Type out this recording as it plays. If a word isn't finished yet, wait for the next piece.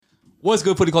What's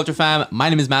good, Footy Culture fam? My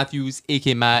name is Matthews,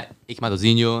 aka Matt, aka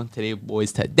Matozinho. Today,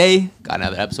 boys, got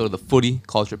another episode of the Footy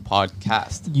Culture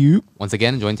Podcast. You. Once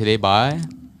again, joined today by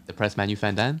the Press Man U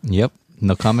fan, Dan. Yep.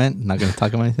 No comment. Not going to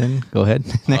talk about anything. Go ahead.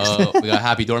 Next. We got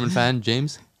Happy Dortmund fan,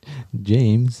 James.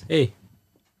 James. Hey.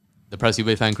 The Press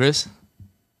U fan, Chris.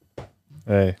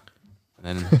 Hey.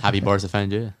 And then Happy Barca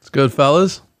fan, Jay. It's good,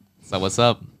 fellas. So what's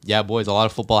up? Yeah, boys, a lot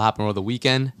of football happened over the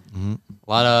weekend. A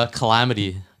lot of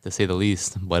calamity, to say the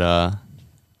least. But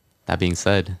that being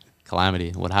said,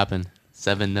 calamity. What happened?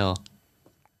 7-0.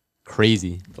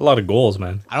 Crazy. A lot of goals,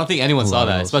 man. I don't think anyone saw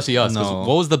that, especially us. 'Cause No.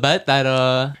 What was the bet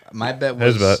that My bet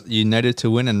His was bet. United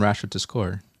to win and Rashford to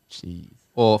score. Jeez.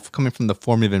 Well, coming from the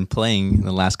form we've been playing in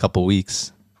the last couple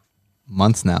weeks,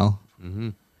 months now,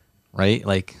 right?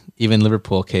 Like, even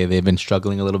Liverpool, okay, they've been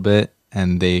struggling a little bit,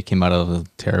 and they came out of a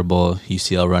terrible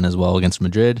UCL run as well against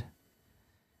Madrid.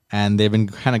 And they've been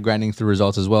kind of grinding through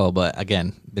results as well. But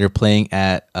again, they're playing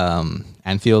at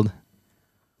Anfield.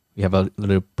 We have a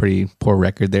little pretty poor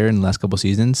record there in the last couple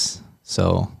seasons.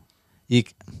 So you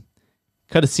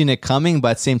could have seen it coming,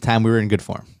 but at the same time, we were in good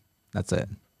form. That's it.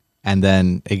 And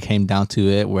then it came down to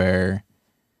it where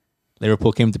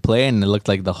Liverpool came to play, and it looked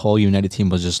like the whole United team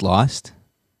was just lost.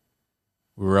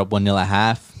 We were up 1-0 at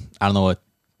half. I don't know what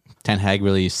Ten Hag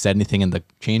really said anything in the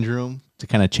change room to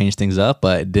kind of change things up,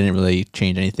 but it didn't really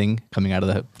change anything coming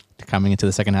into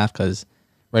the second half, because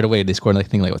right away they scored, I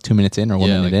think, like 2 minutes in or 1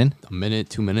 minute in. A minute,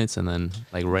 2 minutes, and then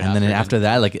like right And then after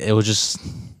that, like, it was just,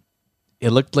 it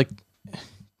looked like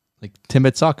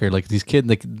Timbit soccer. Like, these kids,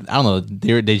 like, I don't know,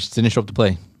 they just didn't show up to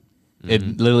play.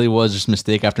 It literally was just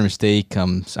mistake after mistake. I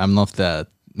don't know if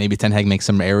maybe Ten Hag makes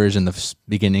some errors in the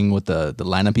beginning with the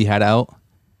lineup he had out,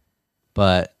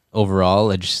 but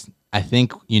overall, I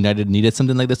think United needed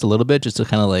something like this a little bit, just to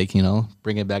kind of, like,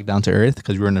 bring it back down to earth,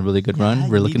 because we were in a really good run.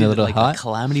 We're looking a little hot. A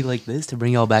calamity like this to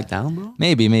bring y'all back down, bro.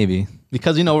 Maybe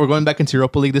because we're going back into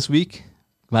Europa League this week,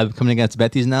 coming against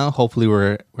Betis now. Hopefully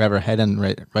we have our head on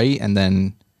right, and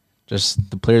then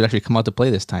just the players actually come out to play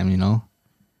this time.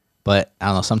 But I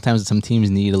don't know. Sometimes some teams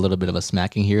need a little bit of a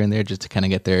smacking here and there just to kind of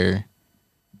get their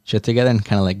shit together and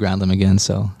kind of like ground them again.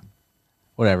 So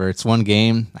whatever. It's one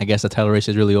game. I guess the title race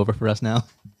is really over for us now.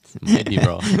 Maybe,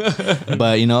 bro.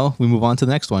 But we move on to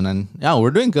the next one, and yeah,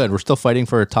 we're doing good. We're still fighting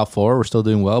for top 4. We're still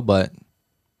doing well, but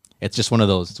it's just one of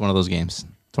those. It's one of those games.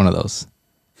 It's one of those.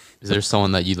 Is there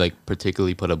someone that you like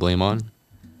particularly put a blame on?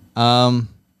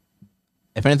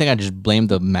 If anything, I just blame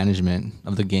the management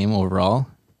of the game overall.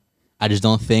 I just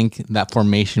don't think that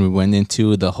formation we went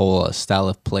into, the whole style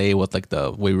of play with like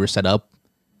the way we were set up,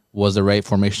 was the right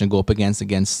formation to go up against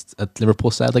a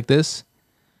Liverpool side like this.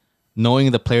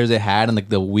 Knowing the players they had and like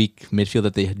the weak midfield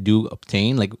that they do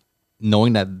obtain, like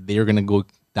knowing that they're gonna go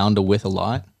down to width a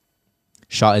lot.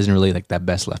 Shaw isn't really like that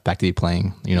best left back to be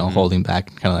playing, holding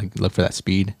back, kind of like look for that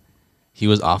speed. He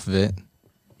was off of it.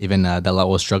 Even Dalot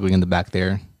was struggling in the back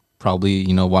there. Probably,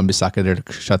 Wan-Bissaka there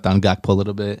to shut down Gakpo a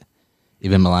little bit.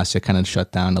 Even Malacia kind of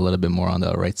shut down a little bit more on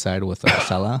the right side with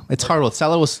Salah. It's hard. Well,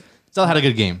 Salah had a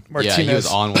good game. Yeah, he was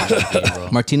on one game, bro.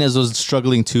 Martinez was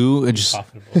struggling too.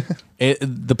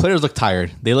 The players looked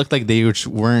tired. They looked like they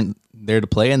weren't there to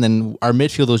play. And then our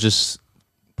midfield was just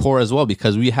poor as well,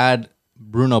 because we had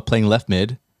Bruno playing left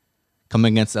mid,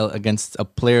 coming against a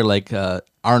player like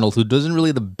Arnold, who doesn't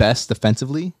really the best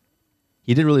defensively.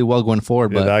 He did really well going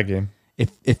forward, but that game.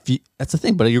 If you, that's the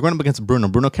thing, but you're going up against Bruno.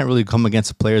 Bruno can't really come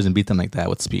against players and beat them like that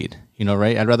with speed.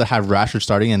 Right? I'd rather have Rashford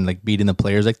starting and like beating the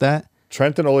players like that.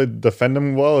 Trent didn't only defend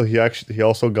him well, he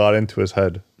also got into his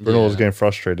head. Bruno was getting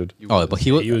frustrated. But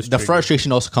he was the triggered.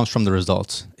 frustration also comes from the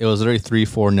results. It was literally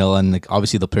 3-4-0, and like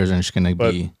obviously the players are just going to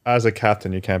But be as a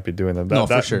captain, you can't be doing that. No,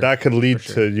 for sure. That could lead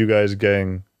to you guys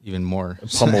getting even more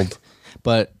pummeled.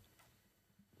 But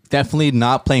definitely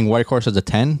not playing Whitehorse as a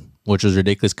 10, which was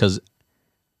ridiculous, because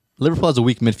Liverpool has a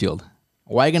weak midfield.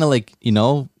 Why are you going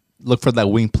to look for that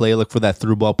wing play, look for that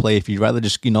through ball play, if you'd rather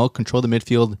just control the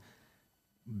midfield,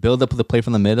 build up the play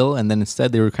from the middle? And then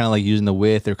instead they were kind of like using the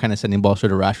width. They were kind of sending balls to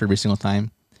Rashford every single time.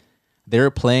 They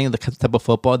were playing the type of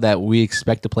football that we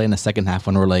expect to play in the second half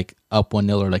when we're like up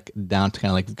 1-0 or like down to kind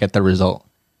of like get the result.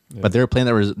 Yeah. But they were playing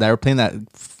that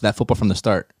football from the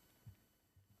start.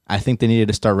 I think they needed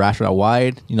to start Rashford out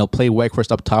wide, play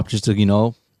Weghorst up top just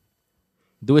to,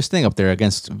 do his thing up there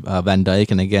against Van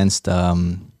Dijk and against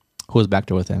who was back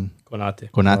there with him?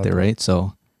 Konate, right?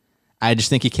 So I just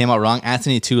think he came out wrong.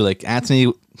 Anthony too. Like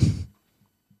Anthony,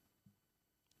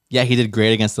 yeah, he did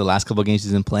great against the last couple of games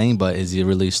he's been playing, but is he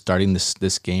really starting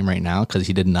this game right now? Because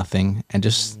he did nothing, and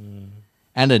just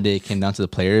end of the day it came down to the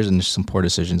players and just some poor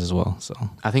decisions as well. So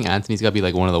I think Anthony's got to be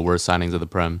like one of the worst signings of the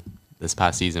Prem. this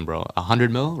past season, bro.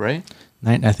 100 mil, right?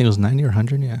 I think it was 90 or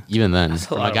 100. Yeah. Even then, That's a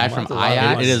from lot a of guy money. from That's a lot of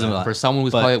Ajax, money. It is a lot. for someone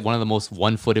who's But- probably one of the most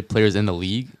one-footed players in the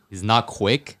league, he's not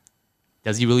quick.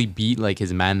 Does he really beat like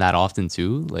his man that often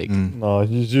too? Like, No,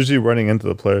 he's usually running into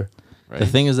the player. right? The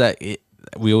thing is that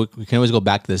we can always go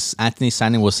back to this. Anthony's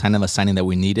signing was kind of a signing that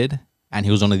we needed, and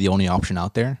he was only the only option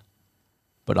out there.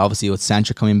 But obviously, with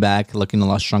Sancho coming back, looking a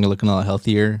lot stronger, looking a lot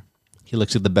healthier, he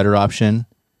looks like the better option,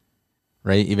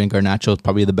 right? Even Garnacho is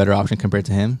probably the better option compared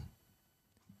to him.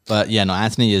 But yeah, no,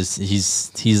 Anthony is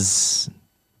he's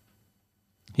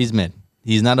mid.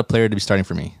 He's not a player to be starting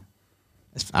for me.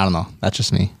 I don't know. That's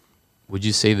just me. Would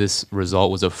you say this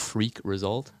result was a freak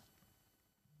result?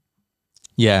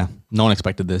 Yeah, no one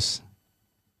expected this.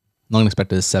 No one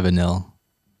expected this 7-0,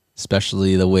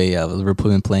 especially the way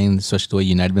Liverpool been playing, especially the way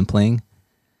United been playing.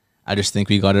 I just think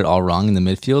we got it all wrong in the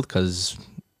midfield because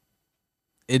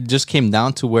it just came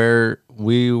down to where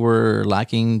we were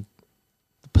lacking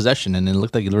possession, and it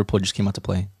looked like Liverpool just came out to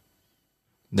play.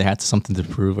 They had something to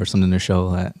prove or something to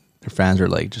show that their fans were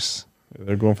like just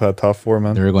They're going for that top four,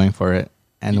 man. they were going for it.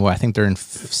 And I think they're in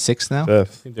sixth now. I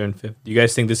Fifth. think they're in fifth. Do you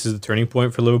guys think this is the turning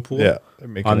point for Liverpool? Yeah, they're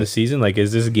making On the it. season, like,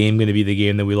 is this game going to be the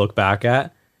game that we look back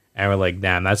at and we're like,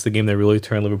 damn, that's the game that really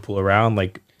turned Liverpool around?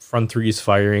 Like, front three is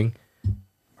firing.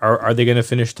 Are they going to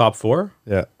finish top four?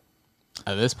 Yeah,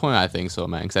 At this point, I think so,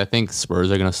 man. Because I think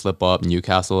Spurs are gonna slip up.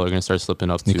 Newcastle are gonna start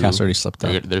slipping up too. Newcastle already slipped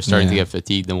up. They're starting to Yeah. get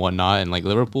fatigued and whatnot. And like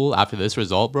Liverpool, after this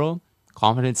result, bro,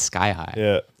 confidence sky high.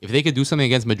 yeah. If they could do something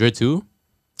against Madrid too,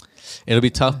 It'll be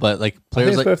tough, but like I think players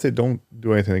it's like better if they don't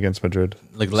do anything against Madrid.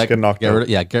 like Just get knocked out.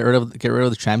 get rid of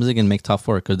the Champions League and make top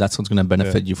four because that's what's going to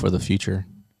benefit you for the future.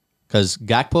 Because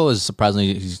Gakpo is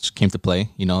surprisingly he just came to play.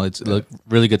 You know, it's a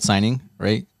really good signing,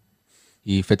 right?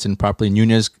 He fits in properly.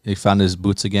 Nunez, he found his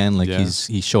boots again. Like Yeah.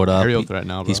 he showed up. Aerial threat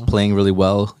now, He's bro. playing really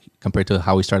well compared to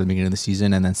how he started at the beginning of the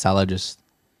season. And then Salah just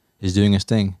is doing his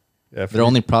thing. Yeah, Their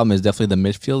only problem is definitely the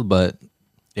midfield, but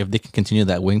if they can continue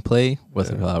that wing play with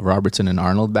Robertson and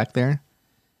Arnold back there,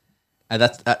 and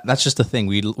that's just the thing.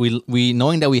 We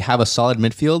knowing that we have a solid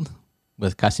midfield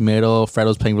with Casemiro,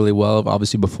 Fredo's playing really well,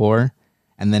 obviously before,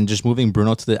 and then just moving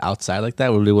Bruno to the outside like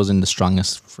that really wasn't the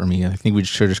strongest for me. I think we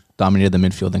should have just dominated the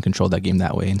midfield and controlled that game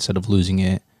that way instead of losing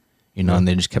it, and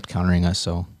they just kept countering us.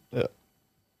 So Yeah.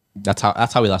 that's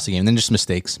how we lost the game. And then just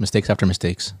mistakes after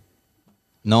mistakes.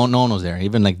 No one was there.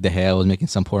 Even like De Gea was making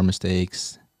some poor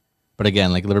mistakes. But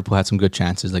again, like Liverpool had some good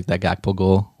chances, like that Gakpo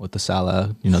goal with the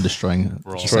Salah, destroying.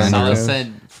 bro, Destroying Salah the-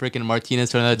 sent freaking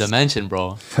Martinez to another dimension,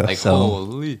 bro. Like So-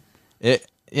 holy.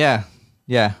 Yeah.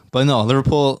 But no,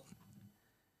 Liverpool,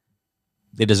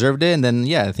 they deserved it. And then,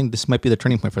 I think this might be the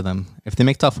turning point for them. If they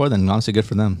make top four, then honestly, good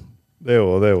for them. They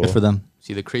will. They will. Good for them.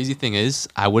 See, the crazy thing is,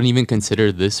 I wouldn't even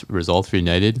consider this result for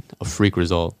United a freak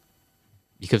result.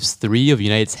 Because 3 of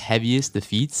United's heaviest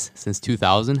defeats since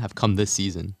 2000 have come this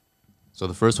season. So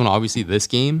the first one, obviously, this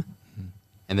game.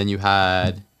 And then you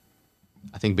had,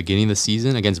 I think, beginning of the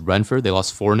season against Brentford, they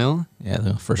lost 4-0. Yeah,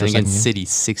 the first And or second against game. City,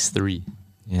 6-3.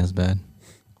 Yeah, it's bad.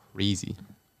 Crazy.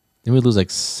 Didn't we lose like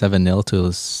 7-0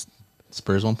 to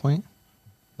Spurs one point?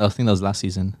 I think that was last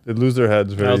season. They lose their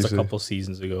heads very That was a easy. couple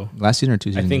seasons ago. Last season or 2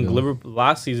 I seasons think ago? Liverpool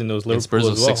last season it was And Liverpool Spurs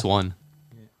was as well. 6-1.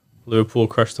 Liverpool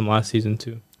crushed them last season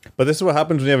too. But this is what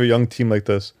happens when you have a young team like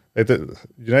this. Like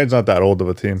United's not that old of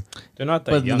a team. They're not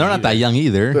that But young. they're not that either. young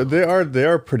either. They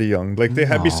are pretty young. Like they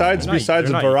have No. besides They're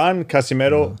not- Varane,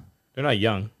 Casemiro, They're not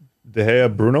young. De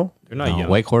Gea, Bruno. They're not No, young.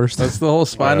 Wakehorse. That's the whole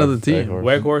spine Yeah, of the team.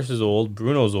 Weghorst. Weghorst is old.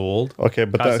 Bruno's old. Okay,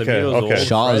 but that, okay, Casemiro's okay. old.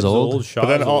 Shaw is Fred's old. Shaw's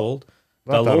But then all- old.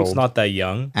 not that Dalot's old. not that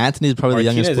young. Anthony's probably the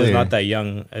Martinez youngest player. is not that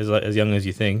young as young as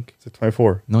you think. It's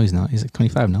 24. No, he's not. He's like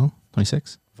 25, no?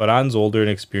 26? Varane's older and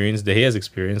experienced. De Gea's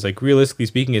experience. Like realistically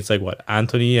speaking, it's like what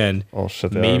Anthony and Oh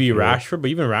shit. they maybe are pretty old. Rashford, but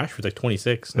even Rashford's like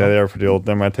 26. Yeah, they are pretty old.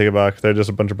 Never mind, take it back. They're just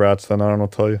a bunch of brats. Then I don't know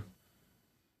what to tell you.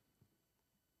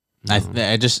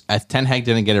 Ten Hag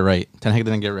didn't get it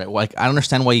right. Like I don't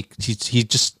understand why he's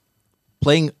just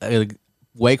playing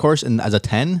Wakehorse and as a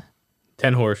 10.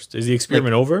 Ten Horst. Is the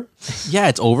experiment over? Yeah,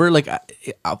 it's over. Like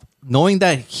knowing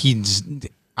that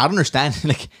I don't understand.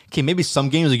 Like, okay, maybe some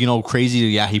games, like, crazy.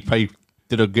 Yeah, he probably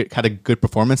had a good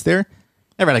performance there.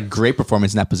 Never had a great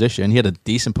performance in that position. He had a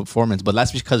decent performance, but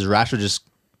that's because Rashford just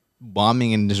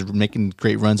bombing and just making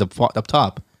great runs up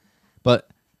top. But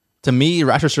to me,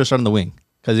 Rashford should have started on the wing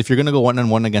because if you're gonna go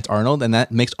 1-on-1 against Arnold, and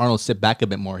that makes Arnold sit back a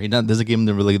bit more. He doesn't give him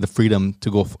the freedom to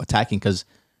go attacking because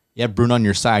you have Bruno on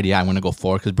your side. Yeah, I want to go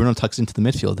forward because Bruno tucks into the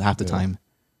midfield half the time.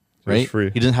 So he's Right?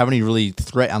 free. He doesn't have any really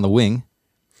threat on the wing.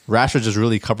 Rashford just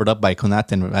really covered up by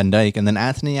Konate and Van Dijk, and then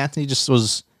Anthony just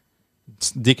was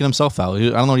digging himself out. I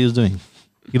don't know what he was doing.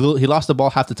 He lost the ball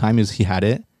half the time he had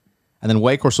it, and then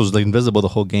Whitehorse was like invisible the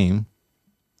whole game.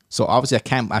 So obviously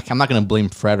I'm not gonna blame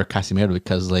Fred or Casimiro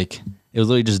because like it was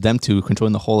literally just them two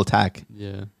controlling the whole attack.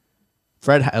 Yeah.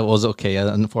 Fred was okay,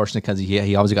 unfortunately, because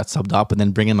he obviously got subbed up, but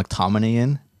then bringing McTominay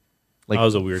in, like That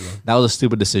was a weird one. that was a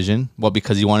stupid decision. Well,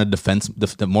 because he wanted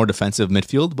the more defensive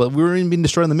midfield, but we were even being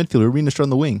destroyed in the midfield. We were being destroyed in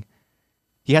the wing.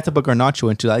 He had to put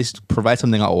Garnacho in to at least provide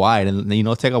something out wide, and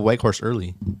take out Whitehorse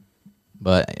early.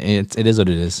 But it is what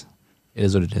it is. It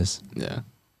is what it is. Yeah.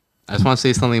 I just want to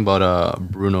say something about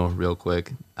Bruno real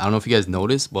quick. I don't know if you guys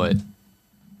noticed, but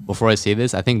before I say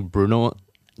this, I think Bruno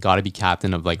got to be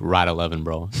captain of like Rat 11,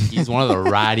 bro. He's one of the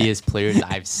rattiest players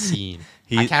I've seen.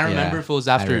 I can't remember if it was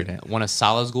after one of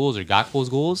Salah's goals or Gakpo's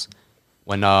goals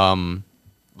when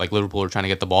like Liverpool were trying to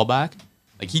get the ball back.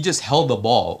 Like he just held the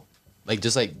ball, like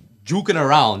just like juking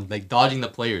around, like dodging the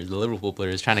players, the Liverpool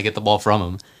players trying to get the ball from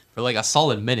him for like a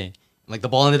solid minute. Like the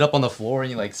ball ended up on the floor and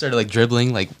he like started like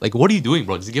dribbling. Like what are you doing,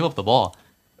 bro? Just give up the ball.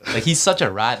 Like he's such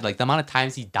a rat. Like the amount of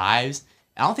times he dives.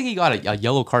 I don't think he got a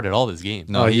yellow card at all this game.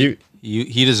 No, he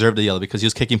deserved the yellow because he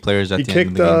was kicking players at the end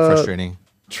of the game. Frustrating.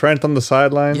 Trent on the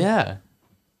sideline. Yeah.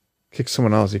 Kicked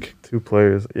someone else. He kicked 2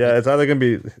 players. Yeah, it's either gonna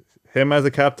be him as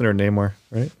the captain or Neymar,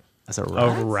 right? That's a A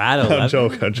rat. rat I'm 11?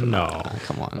 joking. No.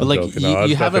 Come on. But like joking. No,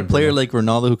 you it's have a definitely player Bruno. like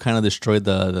Ronaldo who kind of destroyed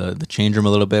the change room a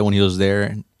little bit when he was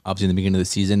there, obviously in the beginning of the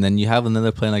season. Then you have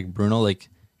another player like Bruno. Like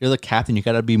you're the captain, you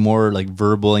gotta be more like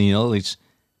verbal and like.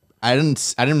 I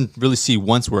didn't really see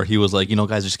once where he was like,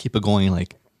 guys, just keep it going.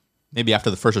 Like maybe after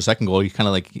the first or second goal, he kind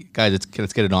of like, guys,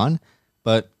 let's get it on.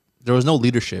 But there was no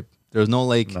leadership. There was no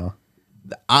like. No.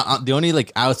 The only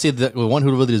like I would say the one who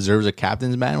really deserves a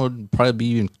captain's man would probably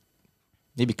be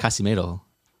maybe Casimiro.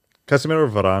 Casemiro or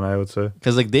Varane, I would say.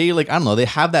 Because like they like I don't know, they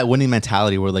have that winning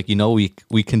mentality where like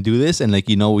we can do this and like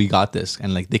we got this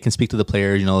and like they can speak to the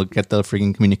players, get the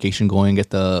freaking communication going, get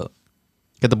the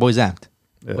boys amped.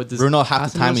 Yeah. But does Bruno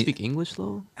half the time speak English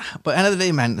though? But end of the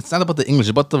day, man, it's not about the English.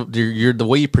 It's about the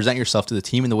way you present yourself to the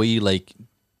team and the way you like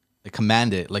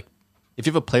command it. Like if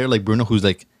you have a player like Bruno who's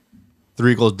like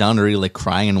 3 goals down already, like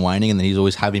crying and whining, and then he's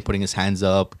always putting his hands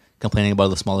up, complaining about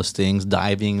the smallest things,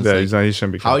 diving. It's Yeah, he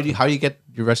shouldn't be. how captain. do you get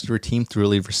your rest of your team to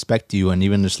really respect you and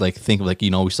even just like think of like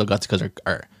we still got this because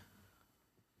our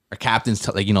captain's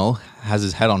has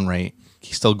his head on right.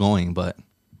 He's still going, but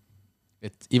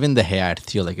it's even the hair. I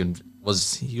feel like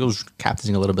he was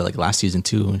captaining a little bit like last season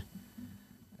too.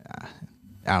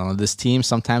 I don't know. This team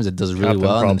sometimes it does really Captain well,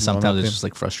 problem and on sometimes that it's team. just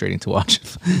like frustrating to watch.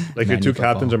 Like your Man 2 U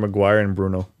football. captains are Maguire and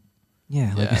Bruno.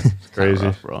 Yeah, like, Yeah. It's kinda Crazy.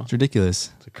 rough, bro. it's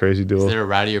ridiculous. It's a crazy Is duel. there a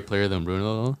rattier player than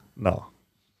Bruno though? No,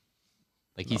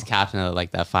 Like he's captain of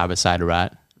like that 5-a-side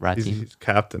rat he's team.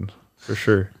 captain for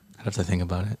sure. I'd have to think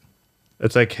about it.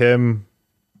 It's like him,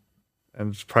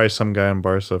 and it's probably some guy in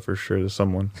Barca for sure. There's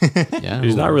someone. Yeah.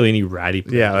 There's not really any ratty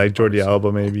players. Yeah, like Jordi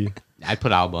Alba maybe. I'd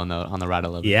put Alba on the rat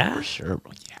 11. Yeah? For sure,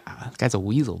 bro. Yeah. That guy's a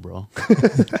weasel, bro.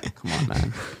 Come on,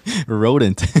 man.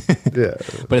 Rodent. Yeah,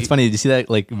 But it's funny. Did you see that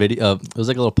like video? It was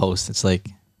like a little post. It's like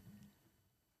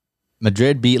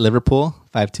Madrid beat Liverpool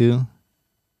 5-2.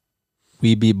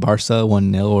 We beat Barca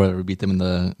 1-0, or we beat them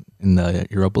in the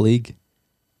Europa League.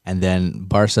 And then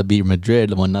Barca beat Madrid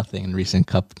 1-0 in recent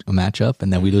cup matchup,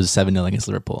 and then we lose 7-0 against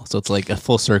Liverpool. So it's like a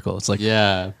full circle. It's like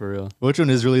Yeah, for real. which one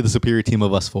is really the superior team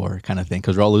of us four kind of thing?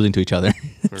 Because we're all losing to each other.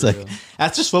 It's like real.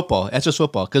 that's just football. That's just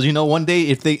football. Because one day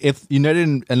if United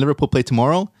and Liverpool play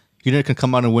tomorrow, United can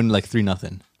come out and win like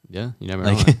 3-0. Yeah, you never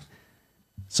know. Like,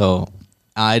 so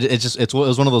it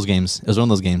was one of those games. It was one of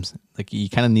those games. Like you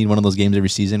kind of need one of those games every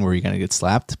season where you're gonna get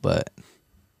slapped. But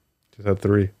just had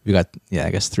 3. we got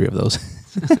I guess 3 of those.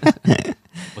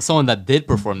 But someone that did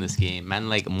perform this game, man,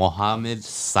 like Mohamed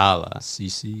Salah.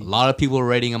 CC. A lot of people were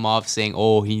writing him off, saying,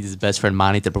 "Oh, he needs his best friend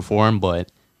Mane to perform." But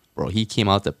bro, he came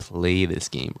out to play this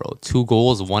game, bro. 2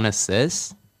 goals, 1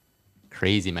 assist.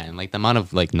 Crazy, man. Like the amount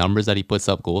of like numbers that he puts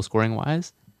up goal scoring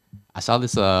wise. I saw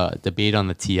this debate on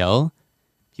the TL.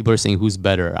 People are saying who's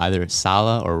better, either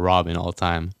Salah or Robin all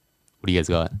time. What do you guys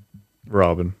got?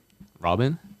 Robin.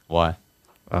 Robin? Why?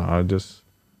 Just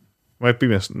might be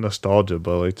nostalgia,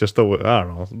 but like just the way, I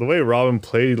don't know, the way Robin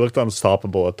played, he looked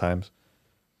unstoppable at times.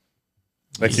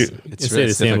 Like you, It's say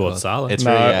the same about difficult. Salah. It's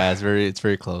Nah, it's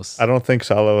very close. I don't think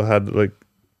Salah had like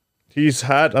he's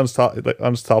had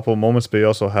unstoppable moments, but he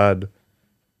also had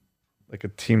like a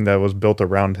team that was built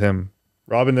around him.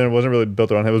 Robin then wasn't really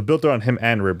built around him; it was built around him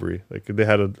and Ribery. Like they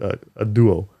had a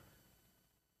duo.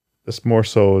 This more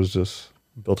so is just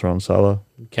built around Salah.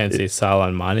 Can't say Salah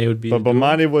and Mane would be. But the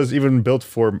duo. Mane was even built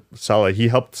for Salah. He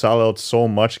helped Salah out so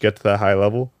much get to that high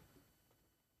level.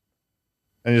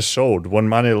 And it showed. When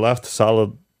Mane left,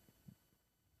 Salah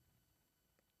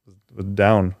was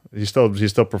down. He's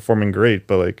still performing great,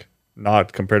 but like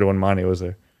not compared to when Mane was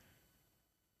there.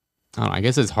 I don't know. I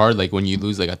guess it's hard like when you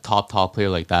lose like a top player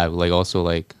like that, like also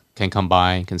like can come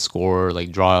by, can score,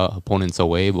 like draw opponents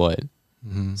away. But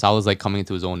Salah's like coming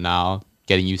into his own now,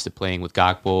 getting used to playing with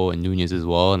Gakpo and Nunez as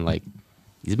well, and like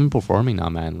he's been performing now,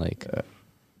 man. Like,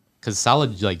 because Salah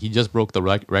like he just broke the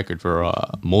record for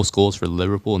most goals for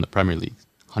Liverpool in the Premier League,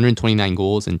 129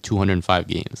 goals in 205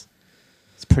 games.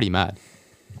 It's pretty mad.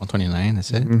 129.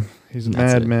 That's it. He's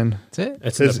That's mad, it. man. That's it.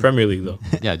 It's in the Premier League though.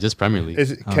 Yeah, just Premier League.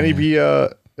 Can he be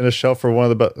in a shout for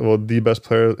one of the best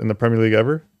player in the Premier League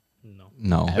ever?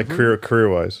 No. Like career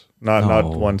wise, not No.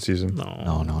 one season.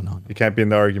 No. You can't be in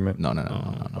the argument. No.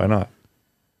 Why not?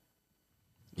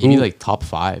 Maybe Who- like top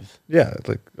 5. Yeah, it's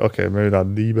like okay, maybe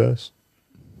not the best.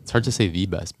 It's hard to say the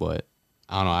best, but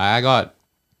I don't know.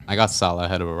 I got Salah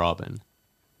ahead of Robin,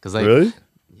 because like Really?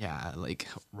 yeah, like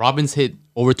Robin's hit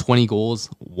over 20 goals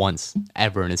once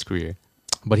ever in his career.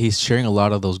 But he's sharing a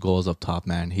lot of those goals up top,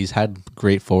 man. He's had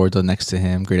great forwards next to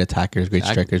him, great attackers, great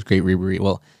Exactly. strikers, great Ribery.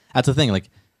 Well, that's the thing. Like,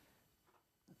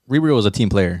 Ribery was a team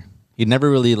player. He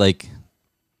never really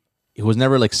he was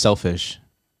never like selfish.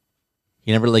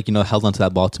 He never held onto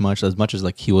that ball too much. As much as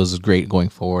like he was great going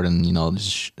forward, and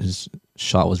his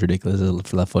shot was ridiculous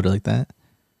for left footer like that.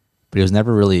 But he was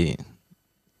never really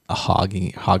a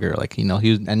hogger. Like he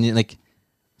was, and like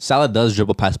Salah does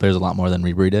dribble past players a lot more than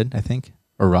Ribery did, I think,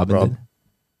 or Robin did.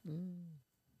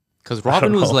 Because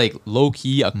Robin was know. like low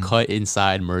key a cut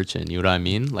inside merchant. You know what I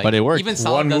mean? Like, But it worked. Even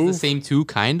Salah One does the move. same too,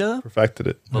 kinda. Perfected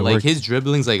it. But It like worked. his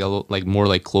dribbling's like like more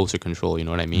like closer control. You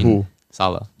know what I mean? Who?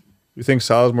 Salah. You think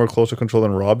Salah's more closer control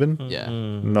than Robin? Yeah,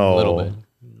 No, a little bit.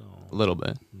 A little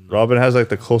bit. Robin has like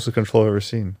the closest control I've ever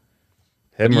seen.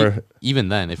 Him or Even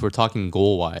then, if we're talking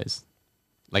goal wise,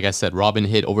 like I said, Robin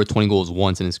hit over 20 goals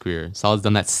once in his career. Salah's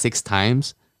done that 6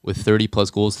 times with 30 plus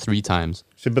goals 3 times,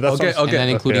 see, but that's Okay, what I'm- and then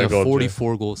including Okay, go, a Jay.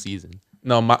 44 goal season.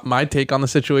 No, my take on the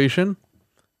situation,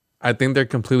 I think they're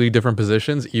completely different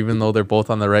positions, even though they're both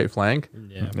on the right flank.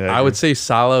 Yeah. Yeah, I would say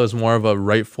Salah is more of a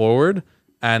right forward,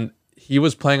 and he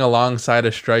was playing alongside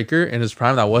a striker in his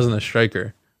prime that wasn't a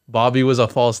striker. Bobby was a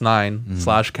false 9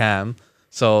 / cam,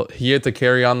 so he had to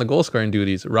carry on the goal scoring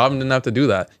duties. Robin didn't have to do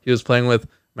that. He was playing with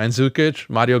Mandzukic,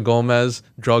 Mario Gomez,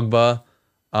 Drogba,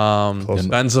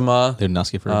 Benzema,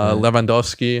 Lewandowski for a bit.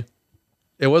 Lewandowski.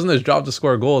 It wasn't his job to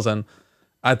score goals, and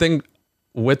I think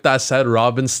with that said,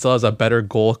 Robin still has a better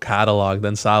goal catalog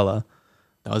than Salah.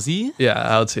 Does he? Yeah,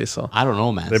 I would say so. I don't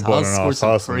know, man. They Salah both- no, scored some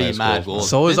Salah's some pretty nice mad goals, goals.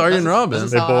 So is Arjen Doesn't- Robben. doesn't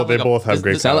They Salah both- they like both have does-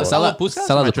 great does Salah- talent. Salah Puskas? Salah's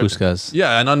a Am I tripping? Puskas.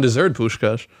 Yeah, an undeserved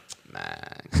Puskás.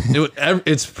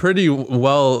 It's pretty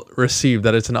well received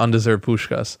that it's an undeserved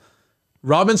Puskás.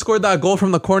 Robin scored that goal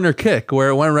from the corner kick where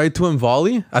it went right to him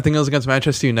volley. I think it was against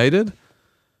Manchester United.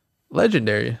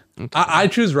 Legendary. I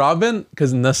choose Robin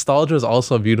because nostalgia is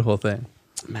also a beautiful thing.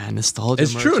 Man, nostalgia.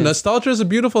 It's true. merchants. Nostalgia is a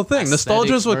beautiful thing.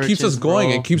 Nostalgia is what keeps us merchants, going.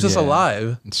 bro. It keeps us Yeah.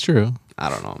 alive. It's true. I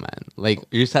don't know, man. Like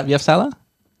You have Salah?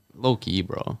 low key,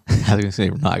 bro. I was gonna say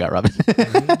no. I got Robin.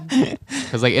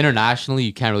 Because like internationally,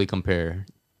 you can't really compare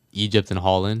Egypt and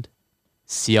Holland.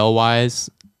 CL wise,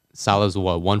 Salah's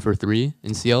what 1 for 3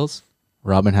 in CLs.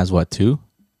 Robin has what, 2?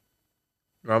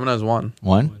 Robin has one.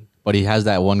 1? But he has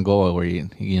that one goal where he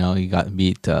got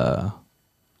beat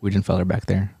Wiedenfeller back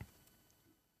there.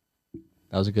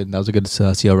 That was a good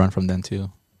CL run from them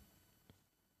too.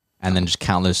 And then just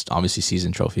countless obviously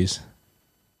season trophies.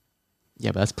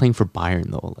 Yeah, but that's playing for Bayern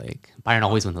though. Like Bayern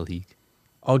always win the league.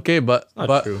 Okay, but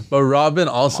not true. Robin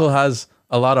also has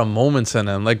a lot of moments in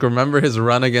him. Like remember his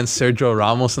run against Sergio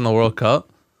Ramos in the World Cup?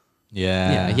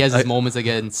 Yeah, he has his moments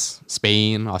against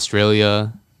Spain,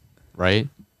 Australia, right?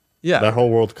 Yeah. that whole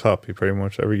World Cup, he pretty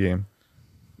much every game.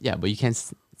 Yeah, but you can't.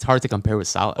 It's hard to compare with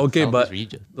Salah. Okay, Salah but plays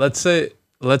for Egypt.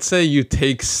 let's say you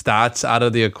take stats out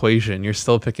of the equation. You're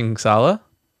still picking Salah?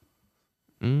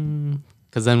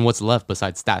 Because then what's left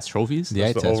besides stats? Trophies? The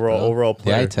eye the test, overall bro. The eye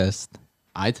player. test.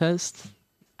 Eye test?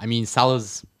 I mean,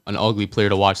 Salah's an ugly player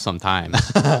to watch sometimes.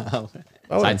 I So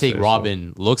I wouldn't take say so.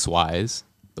 Robin looks wise,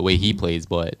 the way he plays,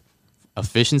 but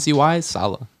efficiency wise,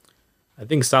 Salah. I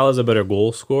think Salah's a better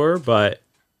goal scorer, but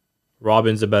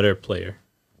Robin's a better player.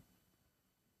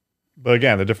 But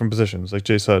again, they're different positions. Like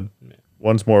Jay said,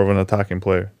 one's more of an attacking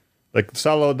player. Like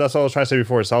Salah, that's all I was trying to say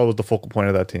before. Salah was the focal point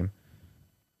of that team.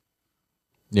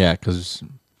 Yeah, because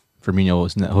Firmino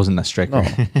wasn't that striker. No,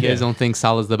 You guys don't think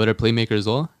Salah's the better playmaker as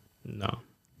well? No.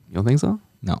 You don't think so?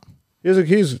 No.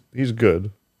 he's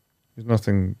good. He's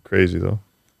nothing crazy though.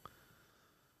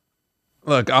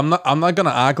 Look, I'm not gonna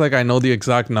act like I know the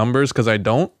exact numbers because I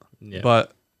don't. Yeah.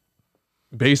 But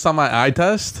based on my eye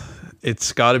test,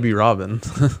 it's got to be Robin.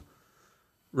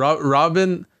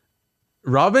 Robin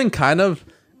kind of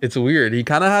It's weird. He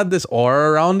kind of had this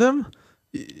aura around him.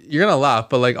 You're gonna laugh,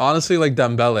 but like honestly, like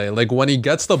Dembele, like when he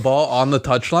gets the ball on the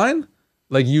touchline,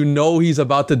 like you know he's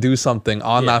about to do something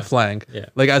on that flank. Yeah.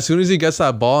 Like as soon as he gets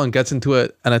that ball and gets into an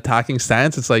attacking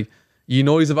stance, it's like you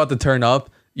know he's about to turn up.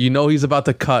 You know he's about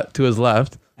to cut to his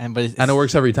left, and it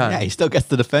works every time. Yeah, he still gets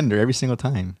the defender every single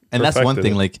time, and that's one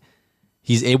thing. Like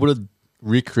he's able to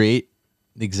recreate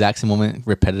the exact same moment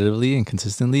repetitively and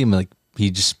consistently. And like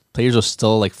players will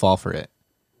still like fall for it.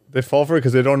 They fall for it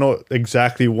because they don't know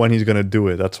exactly when he's gonna do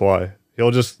it. That's why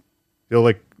he'll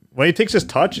like when he takes his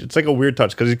touch, it's like a weird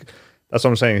touch because that's what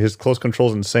I'm saying. His close control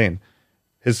is insane.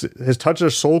 His touches are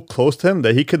so close to him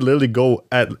that he could literally go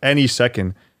at any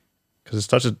second because his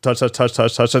touch,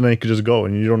 and then he could just go,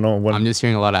 and you don't know when. I'm just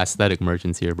hearing a lot of aesthetic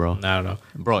merchants here, bro. I don't know.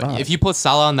 Bro, if you put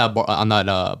Salah on that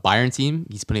Bayern team,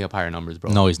 he's putting up higher numbers,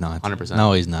 bro. No, he's not. 100%.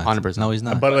 No, he's not. 100%. No, he's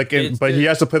not. But like, but he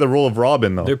has to play the role of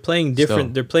Robin though. They're playing different.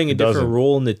 Still, They're playing a different doesn't.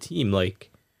 role in the team.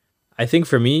 Like, I think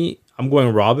for me, I'm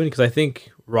going Robin because I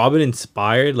think Robin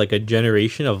inspired like a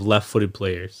generation of left-footed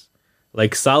players.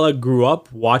 Like Salah grew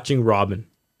up watching Robin.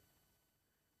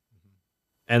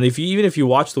 And even if you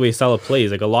watch the way Salah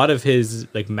plays, like a lot of his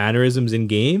like mannerisms in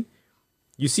game,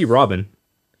 you see Robin.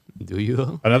 Do you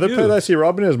though? Another player that I see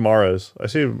Robin is Mahrez.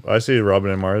 I see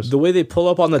Robin and Mahrez. The way they pull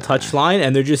up on the touchline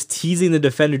and they're just teasing the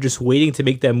defender, just waiting to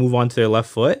make that move onto their left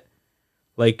foot.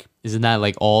 Like, Isn't that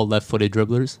like all left-footed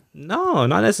dribblers? no,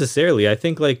 not necessarily. I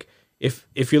think like if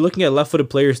you're looking at left-footed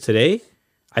players today,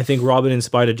 I think Robin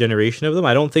inspired a generation of them.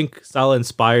 I don't think Salah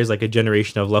inspires like a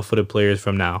generation of left-footed players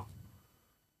from now.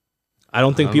 I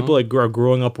don't think people like are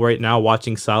growing up right now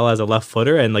watching Salah as a left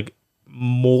footer and like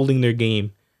molding their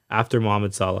game after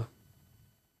Mohamed Salah.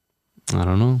 I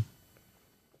don't know.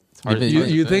 It's hard.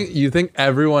 You think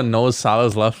everyone knows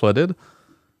Salah's left-footed?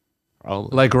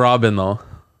 Probably. Like Robin though.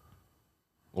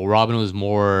 Well, Robin was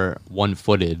more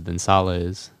one-footed than Salah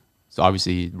is. So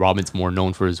obviously Robin's more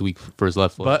known for his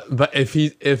left foot. But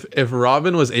if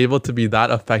Robin was able to be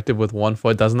that effective with one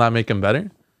foot, doesn't that make him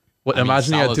better? What? I mean,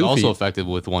 Imagine he had Salah's two also feet. effective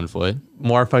with one foot.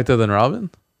 More effective than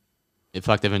Robin.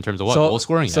 Effective in terms of what? Goal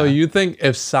scoring. So yeah. you think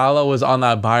if Salah was on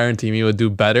that Bayern team, he would do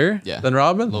better than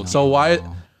Robin? Low-key.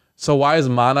 So why is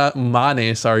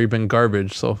Mane been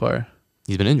garbage so far?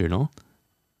 He's been injured, no?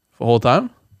 The whole time?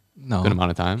 no, Good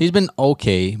amount of time. He's been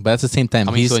okay, but at the same time,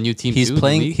 Coming he's to a new team He's too, the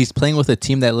playing. league? He's playing with a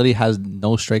team that literally has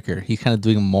no striker. He's kind of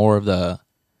doing more of the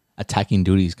attacking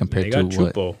duties compared They to got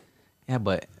what. Chupo. Yeah,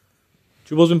 but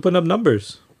Chupo's been putting up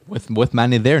numbers. with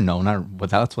Mane there, no, not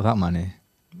without Mane.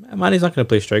 Mane's not going to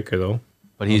play striker though.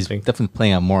 But he's think. definitely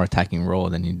playing a more attacking role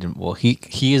than he did. Well, he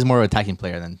is more of an attacking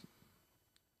player than.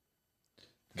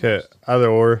 Okay, either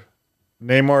or.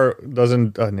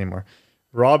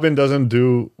 Robin doesn't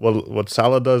do what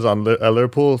Salah does at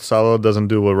Liverpool. Salah doesn't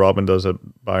do what Robin does at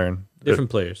Bayern. Different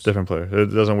players. Different player. It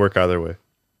doesn't work either way.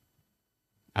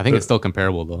 I think it's still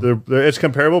comparable though. It's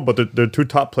comparable, but they're two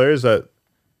top players that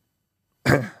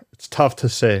it's tough to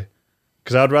say.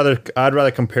 Because I'd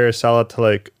rather compare Salah to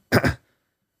like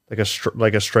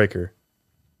like a striker.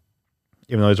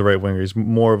 Even though he's a right winger, he's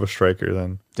more of a striker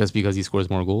than Just because he scores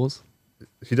more goals.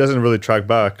 he doesn't really track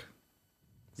back.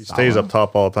 He stays Salah? up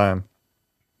top all the time.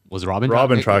 Was Robin?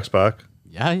 Robin tracks back.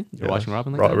 Yeah, you're Yeah. watching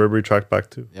Robin. Like that? Ribery tracked back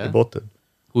too. Yeah. They both did.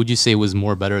 Who would you say was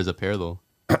more better as a pair though?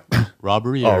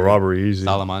 Robbery. Oh, or Robbery easy.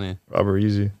 Salah Mane. Robbery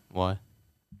easy. Why?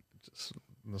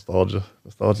 Nostalgia.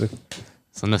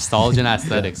 So nostalgia and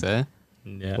aesthetics, eh?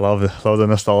 Yeah. Love the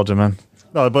nostalgia, man.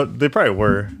 No, but they probably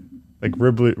were. Like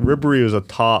Ribery was a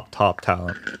top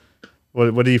talent.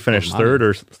 What did he finish?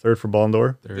 Mane. Third for Ballon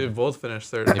d'Or? They both finished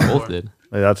third. They both did.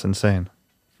 Like, that's insane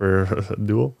for a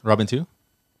duel. Robin too.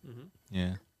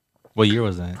 Yeah. What year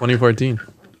was that? 2014.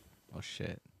 Oh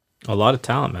shit. A lot of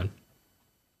talent, man.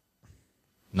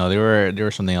 No, they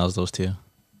were something else. Those two.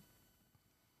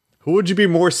 Who would you be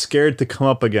more scared to come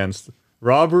up against?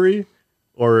 Robbery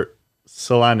or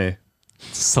Solane?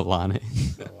 Solane.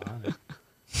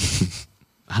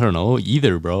 I don't know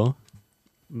either, bro.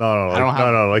 No. I don't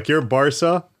have- No. Like your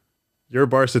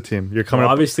Barca team. You're coming Well,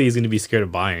 up. obviously, he's going to be scared of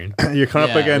Bayern. You're coming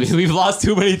up against. We've lost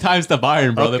too many times to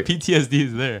Bayern, bro. The Okay. PTSD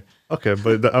is there. Okay,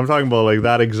 but I'm talking about like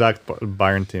that exact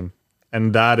Bayern team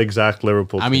and that exact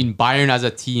Liverpool. I team. mean, Bayern as a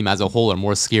team, as a whole, are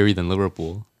more scary than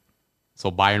Liverpool.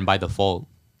 So Bayern by default.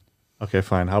 Okay,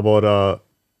 fine. How about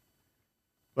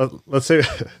let's say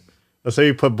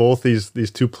you put both these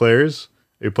two players,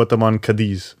 you put them on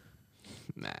Cadiz.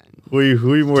 Man, Who are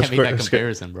you more can't make that scared?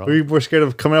 comparison, bro. Who are you more scared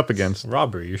of coming up against?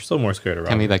 Robbery. You're still more scared of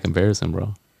Can't robbery. make that comparison,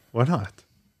 bro. Why not?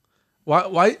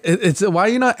 Why are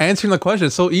you not answering the question?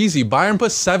 It's so easy. Bayern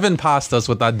put 7 past us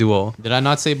with that duo. Did I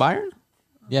not say Bayern?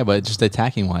 Yeah, but just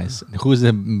attacking wise, who's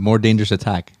the more dangerous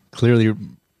attack? Clearly,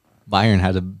 Bayern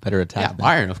had a better attack. Yeah,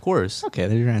 Bayern, of course. Okay,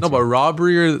 there's your answer. No, but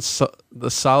Robbery or the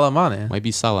Salamane. Might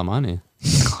be Salamane.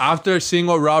 After seeing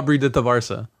what Robbery did to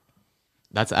Barca.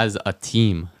 That's as a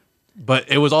team. But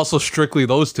it was also strictly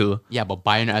those two. Yeah, but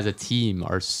Bayern as a team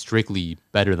are strictly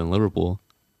better than Liverpool.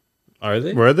 Are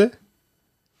they? Were they?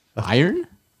 Bayern?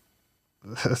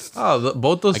 Oh,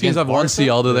 both those teams Against have one Barca?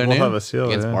 CL to their We'll have name. a seal.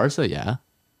 Against Yeah. Barca, yeah.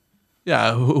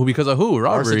 Yeah, because of who?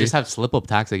 Barca Robbery. just have slip-up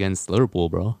attacks against Liverpool,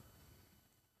 bro.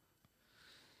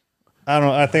 I don't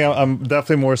know. I think I'm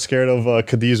definitely more scared of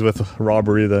Cadiz with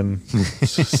Robbery than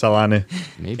Salane.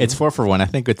 Maybe. It's 4-1. I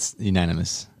think it's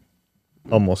unanimous.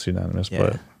 Almost unanimous, Yeah.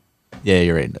 but Yeah,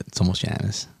 you're right. It's almost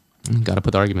unanimous. Gotta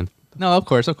put the argument. No, of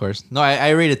course. No, I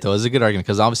rate it though. It's a good argument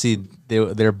because obviously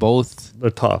they're both they're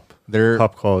top. they're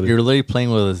Top quality. You're literally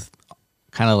playing with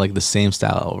kind of like the same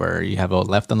style where you have a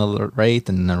left on the right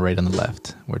and a right on the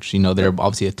left, which they're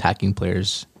obviously attacking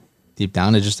players deep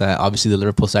down. It's just that obviously the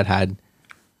Liverpool side had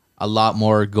a lot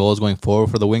more goals going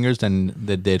forward for the wingers than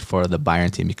they did for the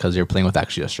Bayern team because they were playing with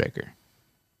actually a striker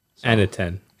And a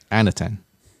 10. and a 10.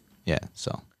 Yeah,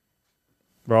 so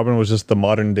Robin was just the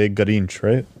modern day Garinch,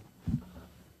 right?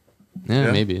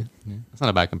 Yeah, maybe. That's not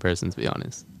a bad comparison, to be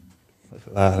honest.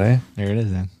 Eh? there it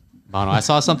is then. I don't know. I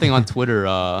saw something on Twitter.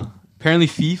 Apparently,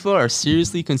 FIFA are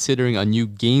seriously considering a new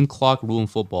game clock rule in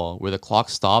football where the clock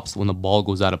stops when the ball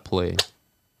goes out of play.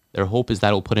 Their hope is that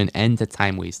it'll put an end to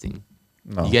time wasting.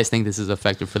 No. You guys think this is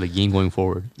effective for the game going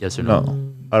forward? Yes or no?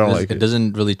 No, I don't like It it.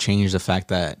 doesn't really change the fact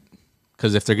that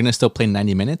because if they're gonna still play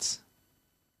 90 minutes,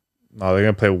 No, they're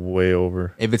gonna play way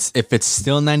over. if it's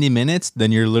still 90 minutes,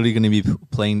 then you're literally gonna be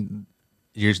playing.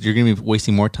 You're gonna be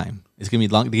wasting more time. It's gonna be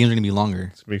long. The games are gonna be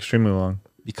longer It's gonna be extremely long.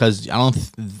 because I don't.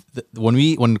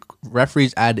 When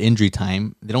referees add injury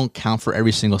time, they don't count for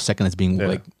every single second that's being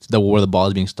Yeah. where the ball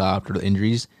is being stopped or the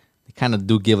injuries. They kind of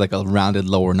do give like a rounded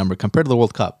lower number compared to the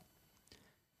World Cup.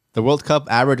 The World Cup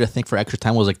average, I think, for extra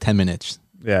time was like 10 minutes.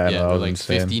 Yeah, Yeah, no, that they're was like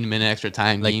insane. 15-minute extra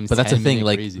time games. But that's the 10 thing. minute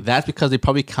Like crazy. that's because they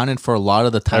probably counted for a lot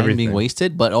of the time being Everything.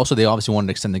 wasted, but also they obviously wanted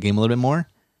to extend the game a little bit more.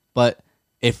 But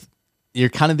if you're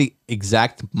kind of the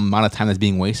exact amount of time that's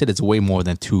being wasted, it's way more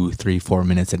than 2, 3, 4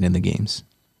 minutes in the games.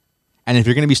 And if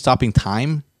you're going to be stopping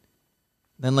time,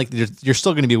 then like you're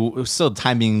still going to be still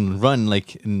time being run,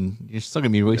 and you're still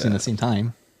going to be wasting the same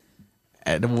time.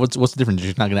 And what's the difference? You're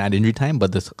not going to add injury time,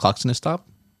 but the clock's going to stop.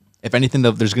 If anything,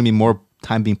 there's going to be more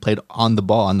time being played on the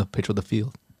ball, on the pitch or the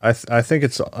field. I think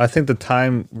the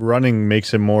time running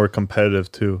makes it more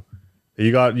competitive too.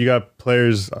 You got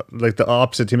players like the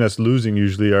opposite team that's losing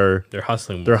usually are They're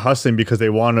hustling. they're hustling because they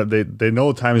want to. They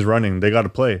know time's running. They got to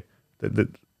play.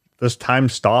 This time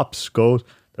stops, goes.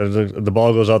 The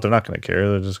ball goes out. They're not going to care.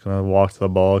 They're just going to walk to the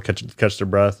ball, catch their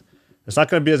breath. It's not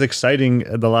going to be as exciting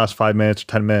in the last 5 minutes or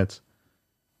 10 minutes,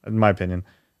 in my opinion.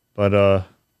 But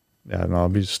yeah, no,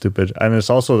 it'd be stupid. And it's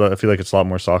also I feel like it's a lot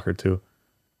more soccer too.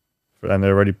 And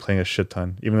they're already playing a shit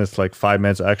ton. Even if it's like 5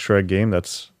 minutes extra a game,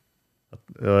 it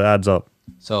adds up.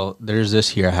 So there's this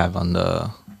here I have on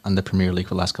the Premier League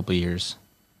for the last couple of years.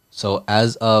 So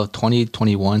as of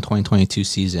 2021-2022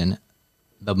 season,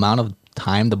 the amount of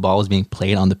time the ball is being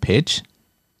played on the pitch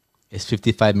is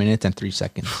 55 minutes and 3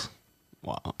 seconds.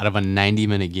 wow, out of a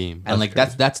 90-minute game. And like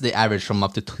that's the average from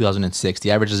up to 2006.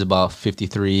 The average is about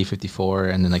 53, 54,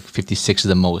 and then like 56 is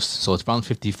the most. So it's around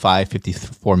 55,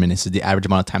 54 minutes is the average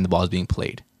amount of time the ball is being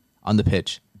played on the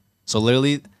pitch. So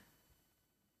literally,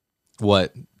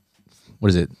 what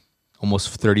is it? Almost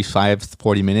 35,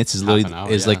 40 minutes is literally an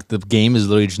hour, is yeah. like the game is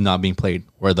literally just not being played.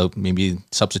 Where the maybe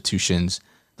substitutions,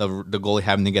 the goalie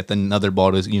having to get another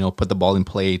ball to put the ball in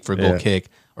play for a goal Yeah. kick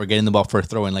or getting the ball for a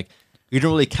throw in. Like you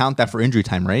don't really count that for injury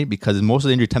time, right? Because most of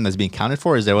the injury time that's being counted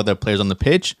for is there whether players on the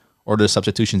pitch or the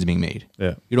substitutions being made.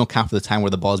 Yeah. You don't count for the time where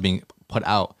the ball is being put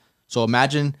out. So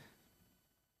imagine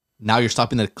now you're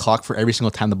stopping the clock for every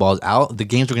single time the ball is out. The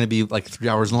games are going to be like 3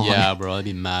 hours long. Yeah, bro, I'd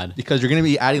be mad. Because you're going to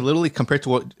be adding literally compared to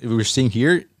what we're seeing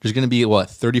here, there's going to be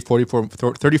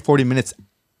 40 minutes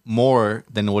more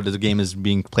than what the game is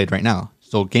being played right now.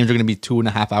 So games are going to be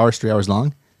 2.5 hours, 3 hours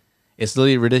long. It's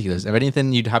literally ridiculous. If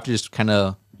anything, you'd have to just kind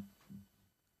of,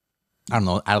 I don't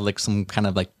know, add like some kind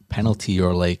of like penalty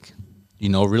or like,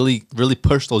 really, really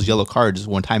push those yellow cards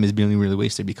when time is being really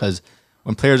wasted. Because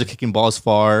when players are kicking balls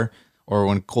far or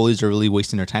when goalies are really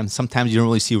wasting their time, sometimes you don't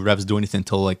really see refs do anything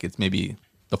until like it's maybe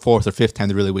the fourth or fifth time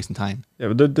they're really wasting time.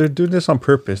 Yeah, but they're doing this on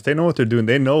purpose. They know what they're doing.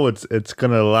 They know it's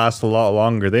gonna last a lot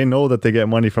longer. They know that they get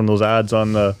money from those ads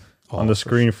on the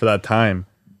screen for that time.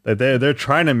 That they're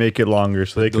trying to make it longer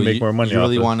so they can make more money. You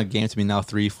really off it. want a game to be now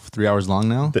three hours long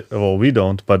now? Well, we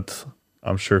don't, but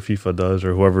I'm sure FIFA does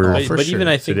or whoever. Oh, for But even sure.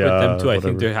 I think City, with them too, I whatever.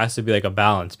 think there has to be like a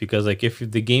balance because like if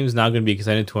the game's now going to be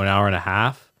extended to an hour and a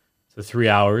half to 3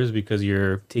 hours because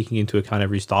you're taking into account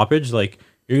every stoppage, like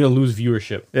you're going to lose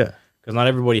viewership Yeah. because not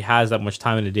everybody has that much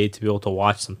time in a day to be able to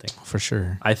watch something. For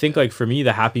sure. I think like for me,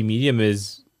 the happy medium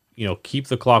is, keep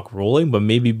the clock rolling, but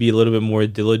maybe be a little bit more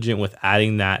diligent with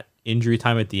adding that injury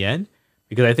time at the end.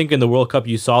 Because I think in the World Cup,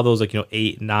 you saw those like,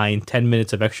 8, 9, 10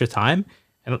 minutes of extra time.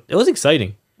 And it was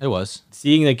exciting It was.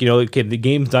 seeing like, okay, the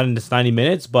game's done in this 90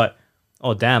 minutes, but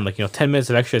oh, damn, like, 10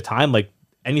 minutes of extra time, like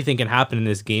anything can happen in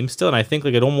this game still. And I think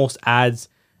like it almost adds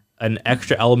an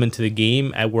extra element to the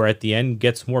game where at the end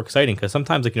gets more exciting. Because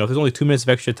sometimes like, if there's only 2 minutes of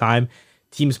extra time,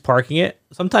 teams parking it,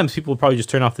 sometimes people will probably just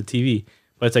turn off the TV.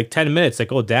 But it's like 10 minutes,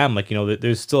 like, oh, damn, like,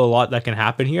 there's still a lot that can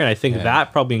happen here. And I think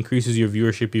that probably increases your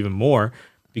viewership even more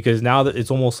because now that it's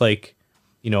almost like,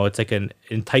 it's like an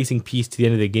enticing piece to the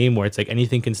end of the game where it's like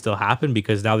anything can still happen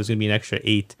because now there's going to be an extra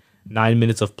 8, 9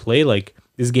 minutes of play. Like,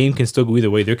 this game can still go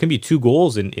either way. There can be 2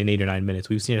 goals in 8 or 9 minutes.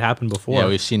 We've seen it happen before. Yeah,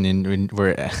 we've seen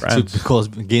where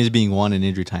games being won in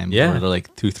injury time. Yeah. Where they're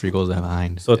like 2-3 goals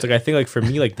behind. So it's like I think like for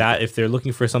me like that if they're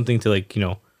looking for something to like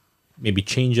maybe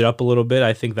change it up a little bit,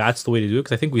 I think that's the way to do it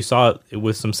because I think we saw it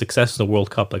with some success in the World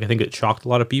Cup. Like I think it shocked a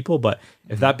lot of people, but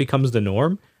if that becomes the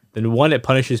norm, then one, it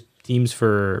punishes teams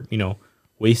for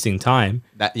wasting time,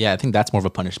 I think that's more of a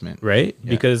punishment. right?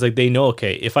 Because like they know,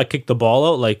 okay, if I kick the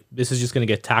ball out, like this is just gonna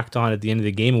get tacked on at the end of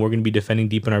the game, and we're gonna be defending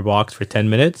deep in our box for 10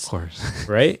 minutes, Of course.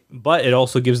 right? But it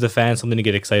also gives the fans something to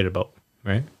get excited about,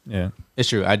 right? Yeah. It's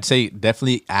true. I'd say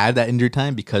definitely add that injury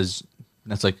time because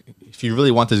that's like if you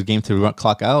really want this game to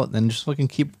clock out, then just fucking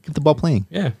keep the ball playing.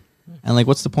 Yeah, And like,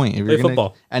 what's the point? If Play you're gonna-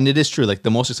 football. And it is true. Like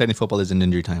the most exciting football is in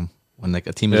injury time when like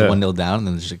a team is Yeah. 1-0 down and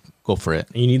then just like, go for it.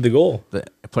 and you need the goal.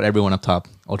 Put everyone up top,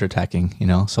 ultra attacking.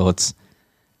 So it's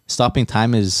stopping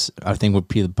time is I think would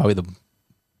be probably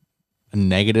a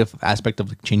negative aspect of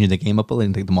like, changing the game up a little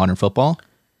in like, the modern football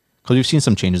because we've seen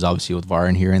some changes obviously with VAR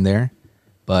in here and there,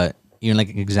 but even like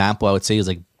an example I would say is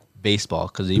like baseball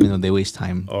because even though they waste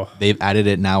time, they've added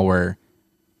it now where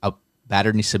a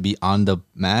batter needs to be on the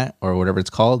mat or whatever it's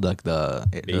called, like the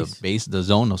base, the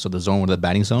zone, so the zone with the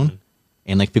batting zone,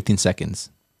 in like 15 seconds.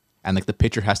 And like the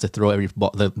pitcher has to throw every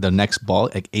ball, the next ball,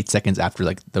 like 8 seconds after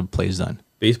like the play is done.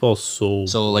 Baseball's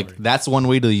so Like that's one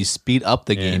way to speed up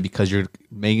the Yeah. game because you're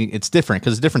making it's different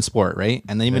because it's a different sport, right?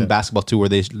 And then even basketball too, where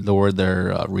they lower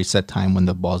their reset time when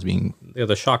the ball's being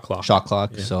the shot clock. shot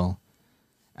clock. So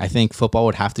I think football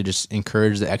would have to just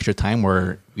encourage the extra time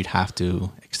where you'd have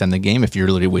to extend the game if you're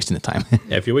literally wasting the time.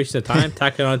 Yeah, if you're wasting the time,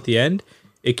 tack it on at the end.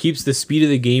 It keeps the speed of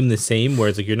the game the same, where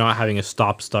it's like you're not having a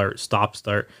stop start.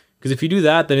 Because if you do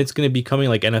that, then it's going to be becoming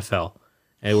like NFL,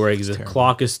 and where the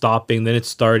clock is stopping, then it's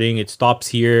starting. It stops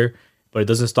here, but it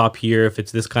doesn't stop here if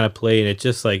it's this kind of play, and it's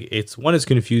just like it's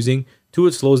confusing. 2,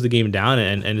 it slows the game down,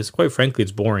 and it's quite frankly,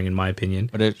 it's boring in my opinion.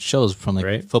 But it shows from like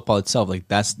Right. football itself, like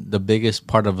that's the biggest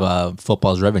part of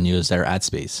football's revenue is their ad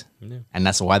space, and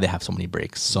that's why they have so many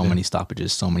breaks, so many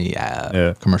stoppages, so many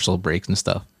commercial breaks and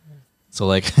stuff. So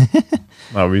like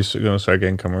Are we gonna start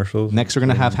getting commercials? next we're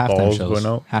gonna have halftime Balls shows. going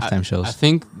out? Halftime shows. I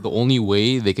think the only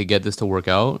way they could get this to work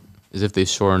out is if they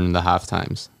shorten the half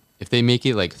times. If they make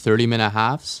it like 30-minute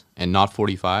halves and not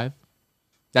 45,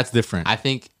 That's different. I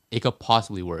think it could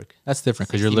possibly work. That's different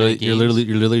because you're 60-minute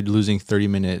literally losing 30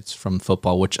 minutes from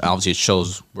football, which obviously it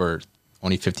shows where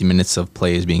only 50 minutes of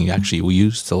play is being actually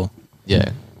used. So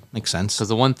Yeah. makes sense. Because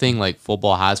the one thing like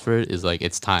football has for it is like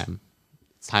its time.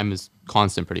 Its time is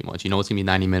constant pretty much. It's gonna be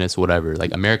 90 minutes or whatever.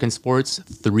 Like American sports,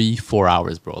 3-4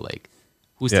 hours, bro. Like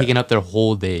who's taking up their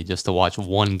whole day just to watch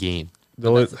one game? The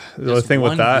only Just thing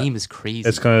with one that, game is crazy.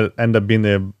 it's gonna end up being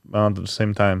the amount at the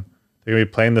same time. They're gonna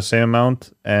be playing the same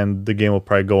amount, and the game will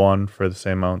probably go on for the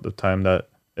same amount of time that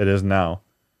it is now.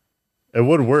 It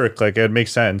would work, like it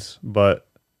makes sense, but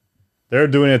they're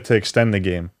doing it to extend the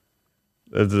game.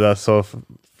 That's so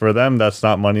for them, that's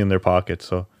not money in their pocket.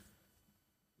 So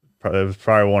it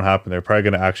probably won't happen. They're probably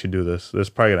gonna actually do this. This is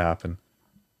probably gonna happen,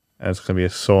 and it's gonna be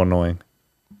so annoying.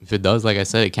 If it does, like I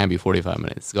said, it can't be 45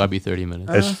 minutes. It's gotta be 30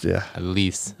 minutes It's yeah. at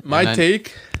least. My And then-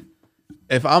 take,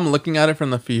 if I'm looking at it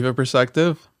from the FIFA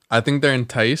perspective, I think they're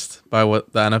enticed by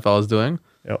what the NFL is doing.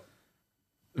 Yep.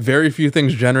 Very few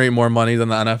things generate more money than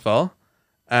the NFL.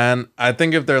 And I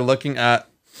think if FIFA's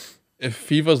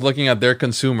looking at their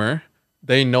consumer,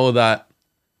 they know that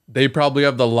they probably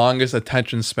have the longest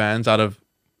attention spans out of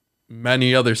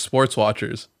many other sports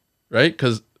watchers, right?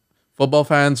 Because football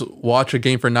fans watch a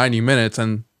game for 90 minutes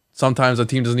and sometimes the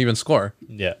team doesn't even score.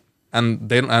 Yeah.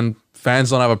 And fans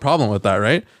don't have a problem with that,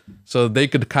 right? So they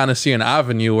could kind of see an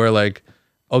avenue where like,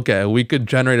 okay, we could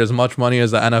generate as much money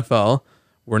as the NFL,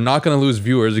 we're not going to lose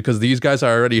viewers because these guys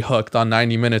are already hooked on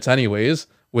 90 minutes anyways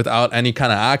without any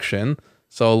kind of action.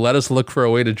 So let us look for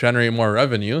a way to generate more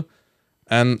revenue.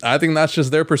 And I think that's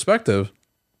just their perspective.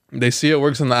 They see it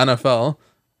works in the NFL.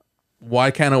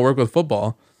 Why can't it work with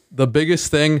football? The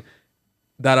biggest thing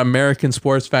that American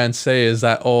sports fans say is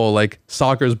that, oh, like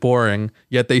soccer's boring,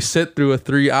 yet they sit through a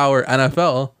 3-hour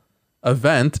NFL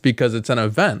event because it's an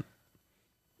event.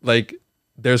 Like,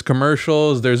 there's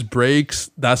commercials, there's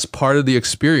breaks. That's part of the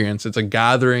experience. It's a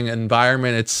gathering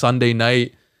environment. It's Sunday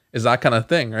night, is that kind of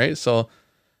thing, right? So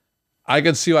I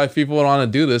could see why people would want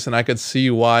to do this, and I could see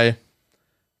why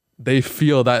they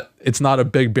feel that it's not a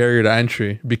big barrier to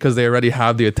entry because they already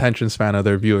have the attention span of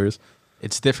their viewers.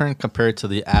 It's different compared to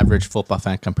the average football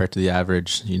fan compared to the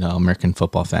average, American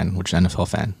football fan, which is NFL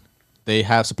fan. They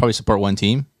probably support one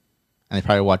team, and they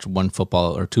probably watch one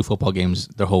football or two football games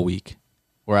their whole week.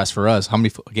 Whereas for us, how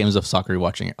many games of soccer are you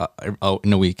watching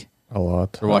in a week? A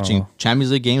lot. We're watching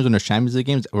Champions League games when there's Champions League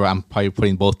games, where I'm probably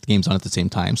putting both games on at the same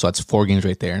time. So that's 4 games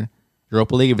right there.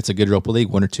 Europa League, if it's a good Europa League,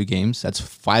 1 or 2 games. That's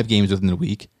 5 games within the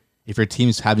week. If your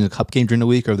team's having a cup game during the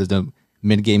week, or there's a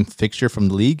mid-game fixture from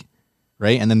the league,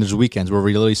 right? And then there's weekends where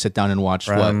we literally sit down and watch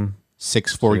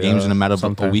 4 games in a matter of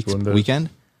a weekend.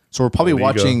 So we're probably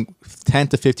watching 10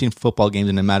 to 15 football games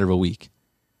in a matter of a week.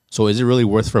 So is it really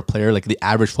worth for a player like the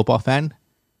average football fan?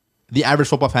 The average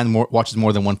football fan watches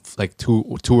more than two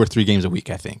or 3 games a week,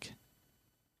 I think.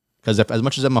 Because as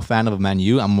much as I'm a fan of Man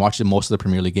U, I'm watching most of the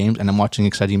Premier League games and I'm watching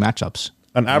exciting matchups.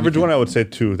 An average one, I would say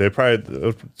 2. They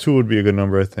probably 2 would be a good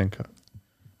number, I think.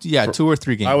 Yeah, 2 or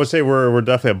 3 games. I would say we're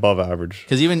definitely above average.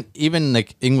 Because even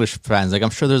like English fans, like I'm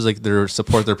sure there's like they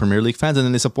support their Premier League fans, and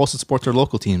then they're supposed to support their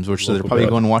local teams, which so they're probably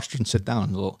going to watch and sit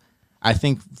down. Well, I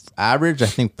think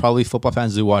probably football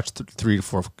fans do watch 3 to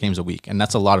 4 games a week, and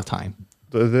that's a lot of time.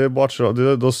 They watch.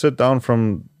 They'll sit down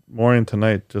from morning to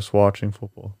night just watching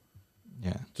football.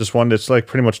 Yeah, just one. It's like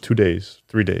pretty much 2 days,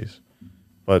 3 days,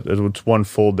 but it's one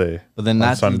full day. But then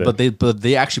that's Sunday. But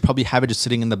they actually probably have it just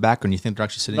sitting in the background. You think they're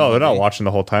actually sitting? No, they're not watching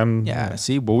the whole time. Yeah,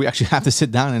 see, but we actually have to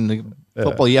sit down and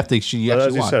football. You have to actually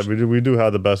as you watch. said, we do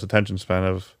have the best attention span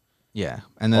of. Yeah,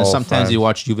 and then sometimes you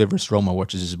watch Juve versus Roma,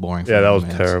 which is just boring. Yeah, that was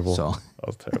terrible. So that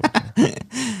was terrible.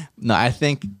 No, I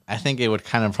think it would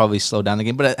kind of probably slow down the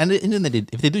game. But at the end of the day,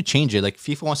 if they do change it, like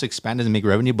FIFA wants to expand it and make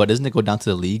revenue, but doesn't it go down to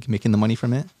the league making the money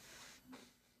from it?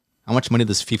 How much money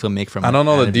does FIFA make from? I don't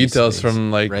know the details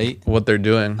from what they're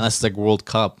doing. Unless it's like World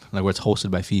Cup, like where it's hosted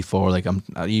by FIFA, or like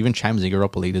even Champions League,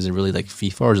 Europa League. Is it really like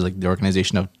FIFA, or is it like the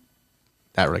organization of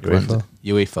that runs it?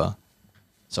 UEFA?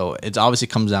 So it obviously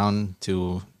comes down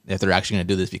to if they're actually going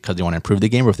to do this because they want to improve the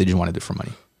game, or if they just want to do it for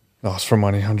money. No, it's for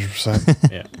money,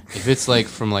 100%. Yeah. If it's like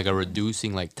from like a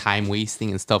reducing like time wasting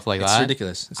and stuff like that, It's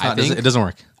ridiculous. It doesn't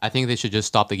work. I think they should just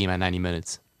stop the game at 90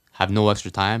 minutes. Have no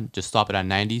extra time. Just stop it at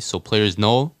 90 so players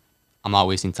know I'm not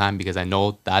wasting time because I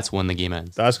know that's when the game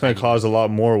ends. That's going to cause a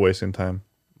lot more wasting time.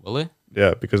 Will it?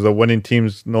 Yeah, because the winning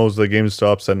teams knows the game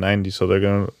stops at 90, so they're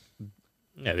going to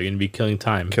Yeah, they're going to be killing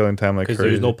time. killing time like Because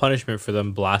crazy. there's no punishment for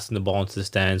them blasting the ball into the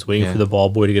stands, waiting for the ball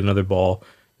boy to get another ball.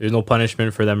 There's no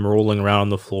punishment for them rolling around on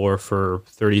the floor for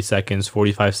 30 seconds,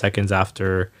 45 seconds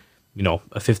after, a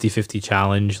 50-50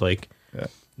 challenge. Like,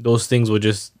 those things will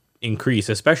just increase.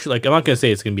 Especially, like, I'm not going to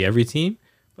say it's going to be every team,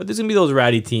 but there's going to be those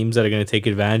ratty teams that are going to take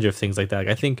advantage of things like that. Like,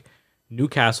 I think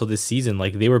Newcastle this season,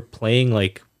 like, they were playing,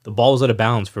 like, the ball was out of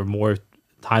bounds for more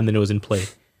time than it was in play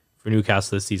for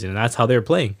Newcastle this season. And that's how they were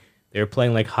playing. They were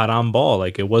playing, like, haram ball.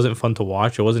 Like, it wasn't fun to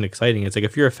watch. It wasn't exciting. It's like,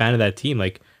 if you're a fan of that team,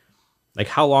 like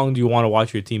how long do you want to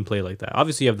watch your team play like that?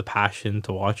 Obviously, you have the passion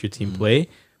to watch your team play,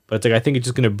 but it's like I think it's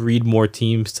just going to breed more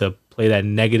teams to play that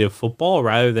negative football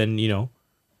rather than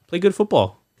play good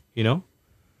football.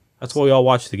 That's why we all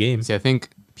watch the game. See, I think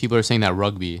people are saying that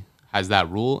rugby has that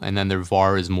rule, and then their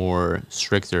VAR is more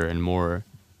stricter and more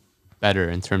better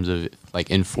in terms of like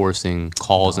enforcing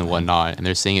calls and whatnot. And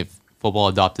they're saying if football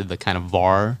adopted the kind of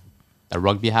VAR that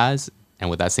rugby has, and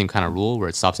with that same kind of rule where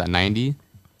it stops at 90.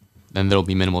 Then there'll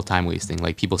be minimal time wasting,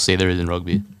 like people say there is in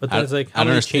rugby. But then it's like, how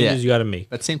many changes you got to make?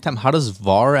 At the same time, how does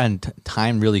VAR and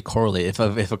time really correlate?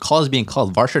 If a call is being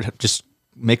called, VAR should just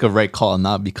make a right call, and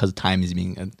not because time is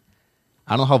being.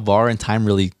 I don't know how VAR and time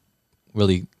really,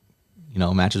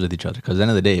 matches with each other. Because at the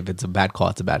end of the day, if it's a bad call,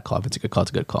 it's a bad call. If it's a good call,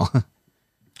 it's a good call.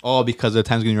 Oh, because the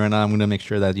time's going to run out, I'm going to make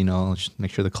sure that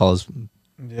make sure the call is.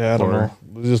 Yeah, I don't know.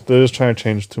 They're just trying to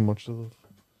change too much of the.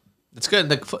 It's good.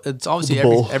 Like, it's obviously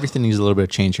everything needs a little bit of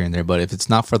change here and there. But if it's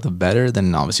not for the better,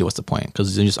 then obviously what's the point?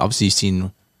 Because just obviously you've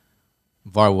seen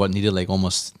VAR what needed like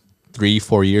almost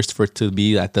 3-4 years for it to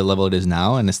be at the level it is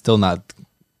now, and it's still not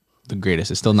the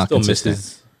greatest. It's still not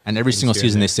consistent. And every single here and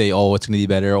season there. they say, "Oh, it's going to be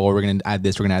better," or "We're going to add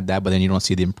this, we're going to add that," but then you don't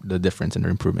see the difference in the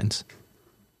improvements.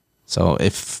 So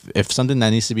if something that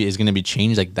needs to be is going to be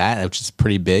changed like that, which is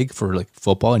pretty big for like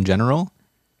football in general,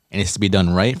 it needs to be done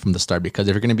right from the start. Because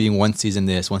if you're going to be in one season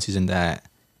this, one season that,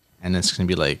 and it's going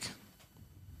to be like,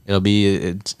 it'll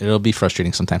be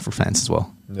frustrating sometimes for fans as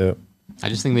well. Yeah. I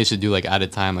just think they should do like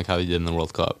added time, like how they did in the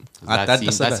World Cup. 'Cause That's That,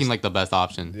 the seemed, that best. seemed like the best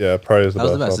option. Yeah, probably is the That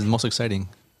was the best. best. It's option. the most exciting,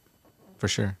 for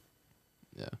sure.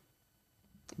 Yeah.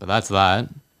 But that's that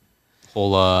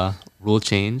whole rule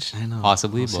change,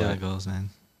 possibly. We'll see how But it goes, man.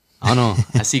 I don't know.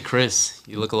 I see Chris.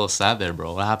 You look a little sad there,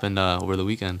 bro. What happened over the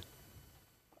weekend?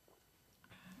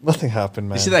 Nothing happened,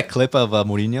 man. You see that clip of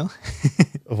Mourinho?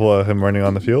 Of what, him running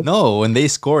on the field? No, when they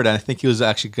scored, I think he was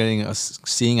actually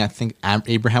seeing. I think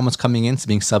Abraham was coming in,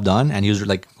 being subbed on, and he was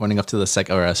like running up to the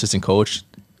assistant coach,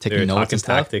 They taking were notes talking and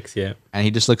stuff. tactics, yeah. And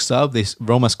he just looks up.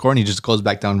 Roma score, and he just goes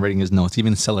back down writing his notes. He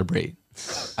even celebrate.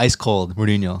 Ice cold,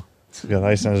 Mourinho. He got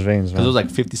ice in his veins, Because man. it was like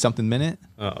 50-something minute.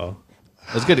 Uh-oh.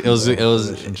 It was good. It was. You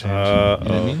know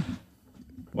what I mean?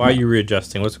 Why are you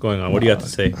readjusting? What's going on? What do you have to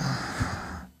say?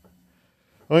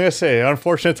 What am I gonna say?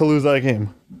 Unfortunate to lose that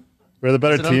game. We're the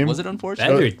better team. Was it unfortunate?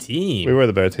 Better team. We were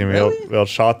the better team. We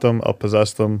outshot them,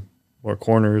 outpossessed them. More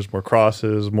corners, more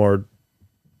crosses, more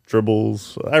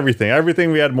dribbles.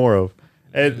 Everything we had more of.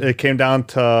 It came down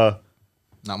to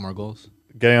Not more goals.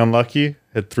 getting unlucky.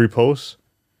 Hit 3 posts.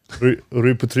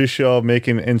 Rui Patricio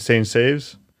making insane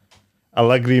saves.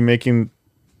 Allegri making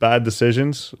bad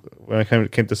decisions when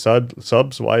it came to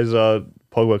subs. Why is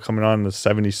Pogba coming on in the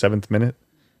 77th minute?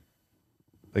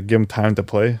 Like, give him time to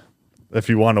play if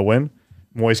you want to win.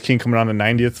 Moise Keane coming on the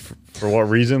 90th for what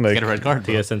reason? Like, Get a red card. To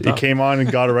bro. get sent he off. came on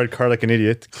and got a red card like an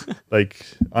idiot, like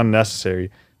unnecessary.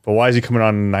 But why is he coming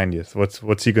on in the 90th?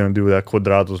 What's he gonna do that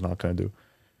Cuadrado's not gonna do?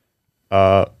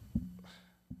 There's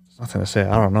nothing to say.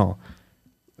 I don't know.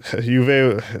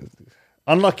 Juve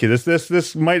unlucky.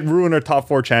 This might ruin our top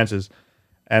 4 chances,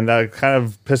 and that kind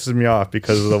of pisses me off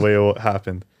because of the way it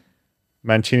happened.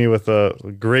 Mancini with a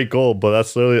great goal, but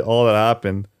that's literally all that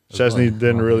happened. Chesney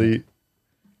didn't really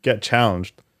get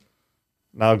challenged.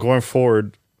 Now going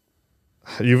forward,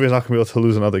 Juve is not going to be able to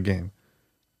lose another game.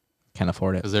 Can't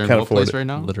afford it. Because they're in Can't no afford place it. right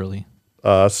now. Literally.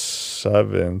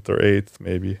 7th or 8th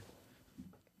maybe.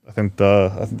 I think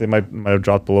they might have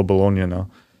dropped below Bologna now.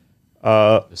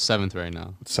 They're 7th right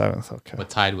now, 7th, okay. but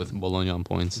tied with Bologna on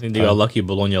points. I think they got lucky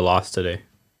Bologna lost today.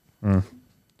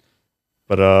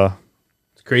 But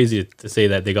It's crazy to say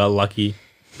that they got lucky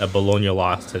that Bologna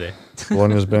lost today.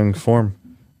 Bologna's been in form.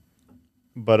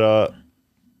 But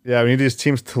yeah, we need these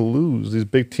teams to lose. These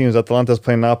big teams. Atalanta's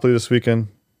playing Napoli this weekend.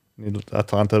 Need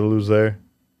Atalanta to lose there.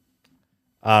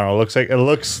 I don't know. It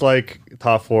looks like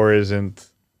top 4 isn't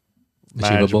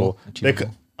manageable.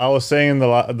 Achievable. I was saying in the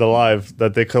live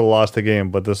that they could have lost the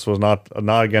game, but this was not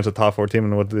against a top 4 team.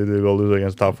 And what did they do? Go lose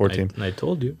against a top 4 team. I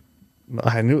told you.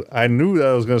 I knew that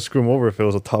I was going to screw them over if it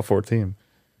was a top 4 team.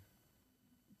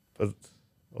 But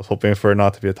I was hoping for it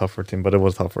not to be a top 4 team, but it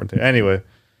was a top 4 team. Anyway,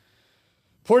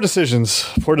 poor decisions.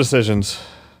 Is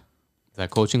that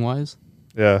coaching wise?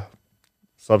 Yeah.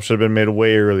 Sub should have been made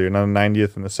way earlier, not the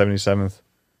 90th and the 77th.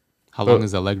 How long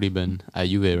has Allegri been at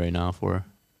Juve right now for?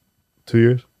 2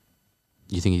 years?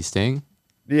 You think he's staying?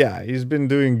 Yeah, he's been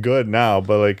doing good now,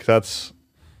 but like that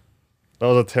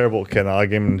was a terrible that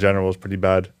game in general was pretty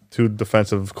bad. 2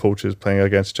 defensive coaches playing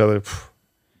against each other.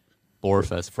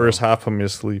 Borefest. bro. First half put me to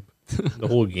sleep. The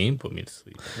whole game put me to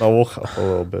sleep. I woke up a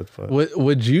little bit, but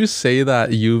Would you say that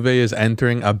Juve is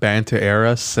entering a banter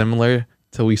era similar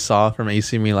to we saw from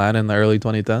AC Milan in the early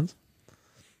 2010s?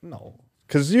 no.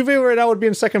 Because Juve right now would be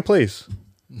in second place.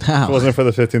 If it wasn't for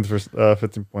the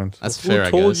 15 points. That's Who fair. I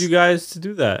told guess. you guys to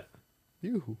do that?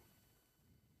 You.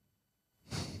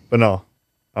 But no,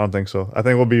 I don't think so. I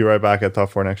think we'll be right back at top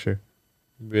 4 next year.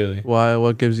 Really? Why?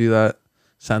 What gives you that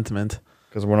sentiment?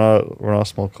 Because we're not a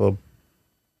small club.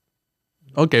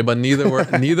 Okay, but neither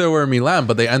were Milan,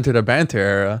 but they entered a banter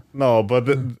era. No, but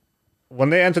when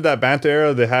they entered that banter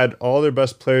era, they had all their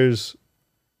best players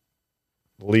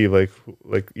leave. Like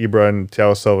Ibra and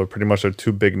Thiago Silva, pretty much are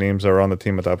 2 big names that were on the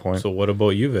team at that point. So what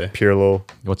about Juve? Pirlo.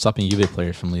 What's stopping Juve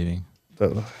players from leaving?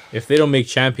 If they don't make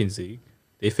Champions League,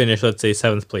 they finish, let's say,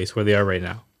 7th place where they are right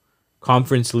now.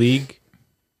 Conference League,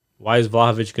 why is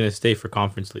Vlahovic going to stay for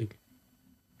Conference League?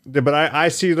 Yeah, but I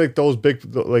see like those big,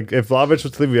 like if Vlahovic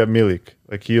was to leave, we have Milik.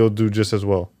 Like he'll do just as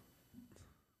well.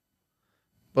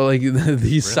 But like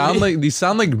these sound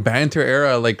like banter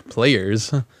era like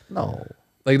players. No.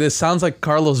 Like this sounds like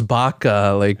Carlos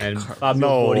Bacca. Like And Fabio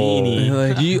No. Borini.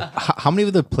 like Do you? How many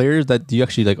of the players that do you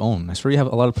actually like own? I swear you have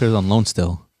a lot of players on loan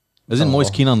still. Isn't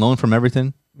Moise Keane on loan from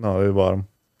Everton? No, they bought him.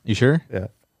 You sure? Yeah.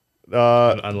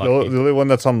 The Unlucky. only one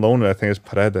that's on loan, I think, is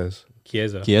Paredes.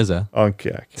 Chiesa. Chiesa. Oh,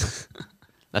 yeah.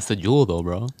 That's the jewel, though,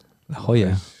 bro. Oh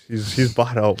yeah. He's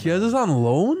bought out. Chiasa's on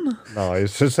loan? No,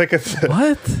 it's just like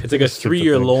What? It's like a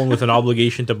 3-year thing. loan with an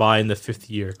obligation to buy in the 5th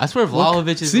year. I swear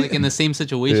Vlahovic is see- like in the same It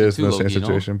situation is too, in the same Loki, you know?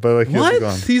 situation, but like he's What?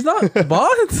 gone. He's not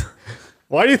bought?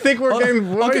 Why do you think we're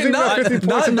getting? Why do you think we got 50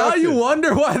 points now you deducted?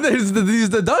 wonder why there's these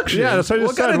deductions. Yeah, that's what I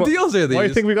just What kind said. of deals are these? Why do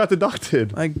you think we got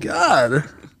deducted? My God.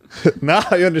 Now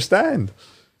I understand.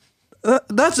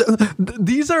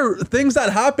 These are things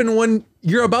that happen when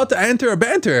you're about to enter a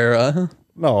banter era.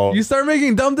 No, You start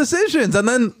making dumb decisions, and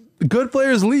then good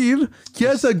players leave.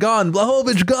 Chiesa gone,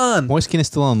 Vlahovic gone. Moise Kean is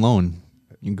still on loan.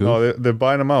 You go. no, they're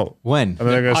buying him out, When? and then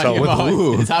they're gonna sell Fine, him. bro.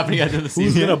 who? It's happening at the end of the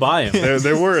Who's season. gonna buy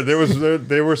him?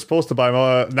 They were supposed to buy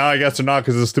him. Now I guess they're not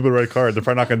because it's a stupid red card. They're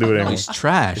probably not gonna do it anymore. He's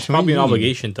trash. What do Probably you an mean?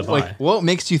 obligation to buy. Like, what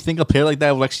makes you think a player like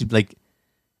that will actually like?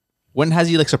 When has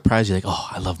he like surprised you? Like, oh,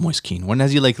 I love Moise Kean. When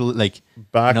has he like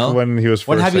Back no? when he was first.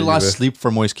 When have you at lost Juve. sleep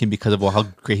for Moise Kean because of how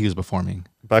great he was performing?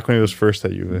 Back when he was first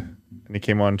at Juve, and he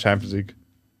came on Champions League,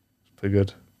 played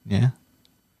good. Yeah.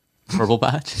 Purple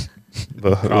patch.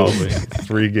 The Probably.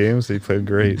 3 games he played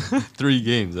great. 3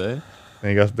 games, eh?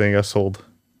 Then he got sold.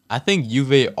 I think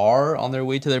Juve are on their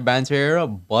way to their banter era,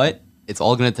 but it's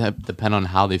all going to depend on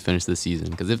how they finish the season.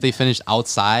 Because if they finish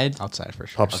outside Outside for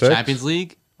sure. Top of 6. Champions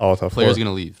League, Oh, top players 4. going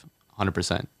to leave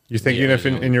 100%. You think Yeah, even if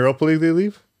they're in gonna Europa League they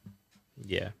leave?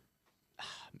 Yeah.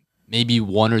 Maybe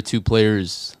 1 or 2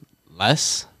 players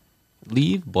less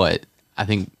leave, but I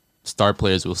think star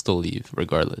players will still leave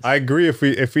regardless. I agree. If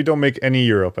we don't make any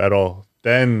Europe at all,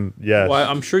 then yes. Well,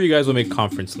 I'm sure you guys will make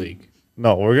Conference League.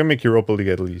 No, we're gonna make Europa League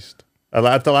at least.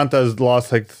 Atalanta has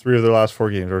lost like 3 of their last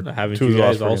 4 games, or Haven't 2 of you the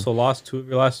last guys 4 also lost 2 of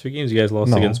your last 3 games? You guys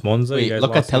lost No. against Monza. Wait, you guys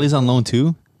look lost at Telly's on loan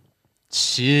too.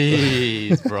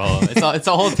 Jeez, bro. It's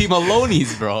a whole team of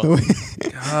lonies, bro.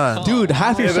 Dude,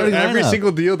 half your games. starting Every lineup.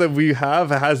 single deal that we have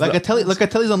has Like the- look at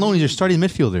Telly's on loan. He's your starting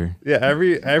midfielder. yeah.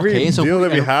 Every Okay, so deal who-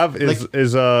 that we and, have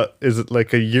is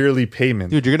like a yearly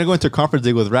payment. Dude, you're gonna go into conference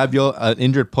league with Rabiot,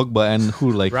 injured Pogba, and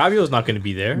who like Rabiot's not going to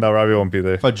be there. No, Rabiot won't be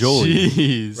there. Fajoli,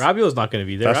 Jeez. Rabiot's not going to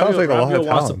be there. That sounds like a lot of Rabiot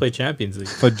wants to talent. play Champions League.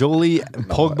 Fajoli,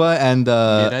 Pogba, and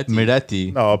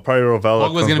Miretti. No, probably Rovella.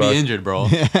 Pogba's comes going to back. be injured, bro.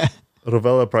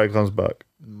 Rovella probably comes back.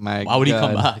 My Why would he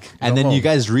come God. back? And then know. you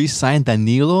guys re-signed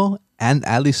Danilo and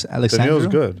Alexandro. Daniel's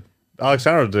good.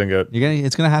 Alexander didn't get.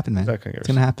 It's gonna happen, man. Second It's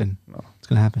gonna happen. No. It's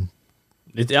gonna happen.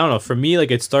 I don't know. For me,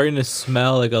 like it's starting to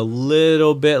smell like a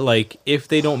little bit like if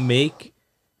they don't make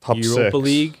Top Europa 6.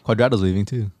 League Quadrado's leaving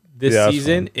too. this Yeah, that's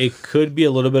season, fine. it could be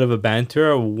a little bit of a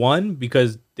banter. One,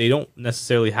 because they don't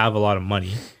necessarily have a lot of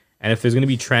money. And if there's going to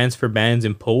be transfer bans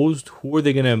imposed, who are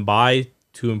they going to buy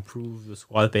to improve the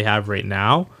squad that they have right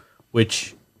now?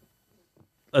 Which,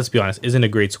 let's be honest, isn't a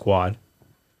great squad.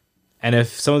 And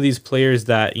if some of these players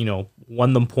that,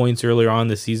 won them points earlier on in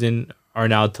the season are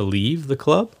now to leave the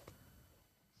club,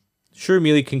 sure,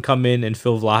 Milik can come in and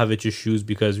fill Vlahovic's shoes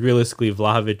because realistically,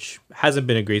 Vlahovic hasn't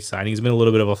been a great signing. He's been a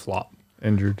little bit of a flop.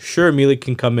 Injured. Sure, Milik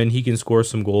can come in. He can score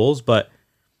some goals, but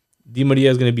Di Maria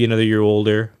is going to be another year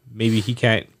older. Maybe he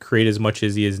can't create as much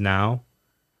as he is now.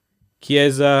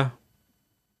 Chiesa,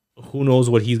 who knows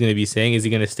what he's going to be saying? Is he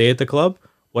going to stay at the club?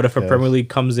 What if a Yes. Premier League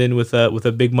comes in with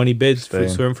a big money bid for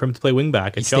Staying. him to play wing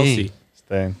back at He's Chelsea?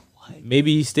 staying. Staying.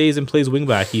 Maybe he stays and plays wing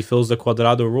back. He fills the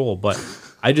Cuadrado role, but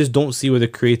I just don't see where the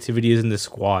creativity is in this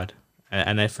squad.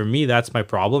 For me, that's my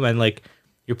problem. And like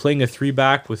you're playing a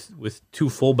 3-back with 2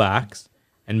 fullbacks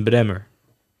and Bremer.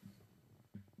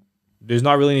 There's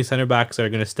not really any center backs that are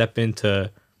going to step in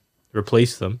to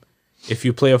replace them. If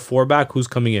you play a 4-back, who's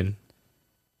coming in?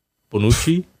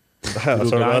 Bonucci?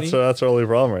 That's our only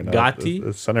problem right now. Gatti?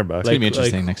 It's center back. It's gonna be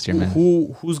interesting next year, man.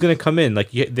 Who's going to come in?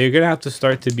 Like they're going to have to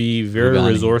start to be very Rugani.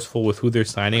 resourceful with who they're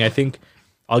signing. I think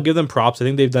I'll give them props. I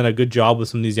think they've done a good job with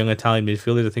some of these young Italian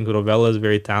midfielders. I think Rovella is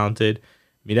very talented.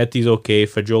 Miretti's okay.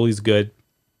 Fagioli's good.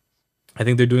 I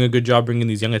think they're doing a good job bringing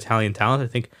these young Italian talent. I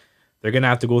think they're going to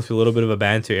have to go through a little bit of a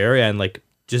banter area and like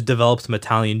just develop some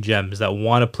Italian gems that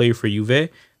want to play for Juve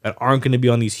that aren't going to be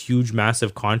on these huge,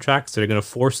 massive contracts that are going to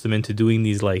force them into doing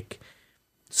these like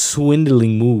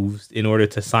swindling moves in order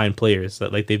to sign players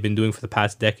that like they've been doing for the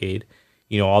past decade.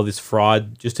 All this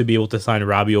fraud just to be able to sign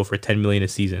Rabiot for 10 million a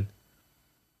season.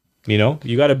 You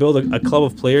got to build a club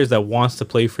of players that wants to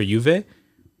play for Juve,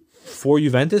 for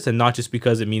Juventus, and not just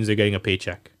because it means they're getting a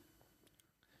paycheck.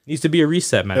 Needs to be a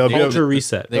reset, man. It'll be a- Culture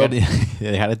reset. They had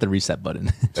hit the reset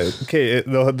button. Okay,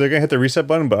 they're gonna hit the reset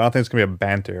button, but I don't think it's gonna be a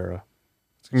banter era.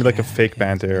 It's gonna be like a fake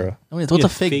banter era. What's Yeah, a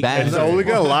fake fake banter? It's only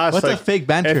gonna last. What's like, a fake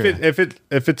banter? If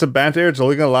it's a banter, it's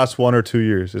only gonna last 1 or 2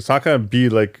 years. It's not gonna be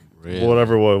like Really?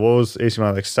 whatever. What was AC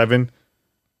Milan like 7?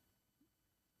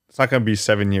 it's not going to be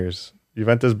 7 years.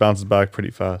 Juventus bounces back pretty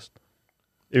fast.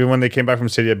 Even when they came back from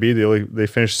Serie B, they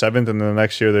finished 7th, and then the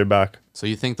next year they're back. So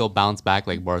you think they'll bounce back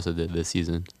like Barca did this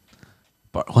season?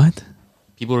 What?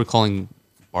 People were calling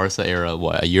Barca era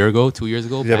a year ago, 2 years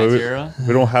ago, Yeah, but Banks era.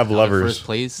 we don't have Out of levers. First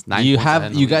place.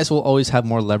 You guys will always have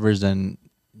more levers than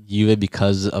Juve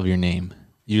because of your name.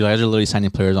 You guys are literally signing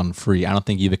players on free. I don't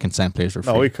think Juve can sign players for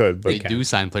free. No, we could, but They do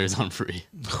sign players on free.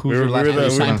 Who's your last we were player the- They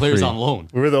signed sign players free? on loan.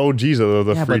 we were the OGs of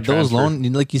the Yeah, free but those transfer.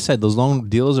 loan, like you said, those loan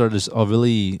deals are just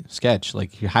really sketch.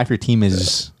 Like half your team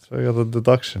is So you got the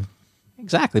deduction.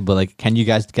 exactly. But like, can you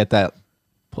guys get that?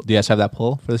 Do you guys have that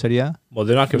pull for the Serie A? Well,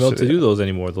 they're not going to be able to City. do those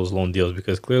anymore, those loan deals,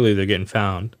 because clearly they're getting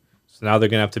found. So now they're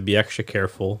going to have to be extra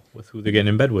careful with who they're getting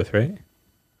in bed with, right?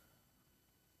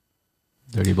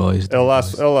 Dirty boys. It'll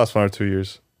last 1 or 2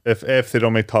 years. If they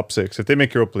don't make top 6. If they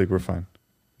make Europa League, we're fine.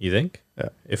 You think? Yeah.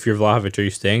 If you're Vlahovic, are you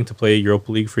staying to play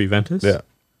Europa League for Juventus? Yeah.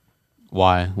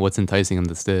 Why? What's enticing him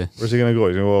to stay? Where's he gonna go?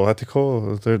 He's gonna go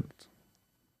Atletico.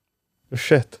 They're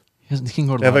shit. He can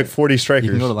go to They have like 40 he strikers.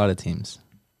 can go to a lot of teams.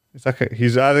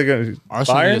 He's either gonna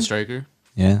Arsenal need a Bayern, striker.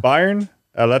 Yeah. Bayern,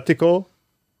 Atletico,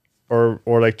 or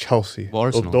like Chelsea. Well,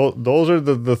 Arsenal. Those are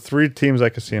the 3 teams I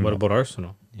could see him. What at. about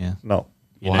Arsenal? Yeah. No,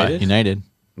 Why? United?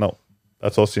 no,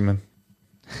 that's Osimhen.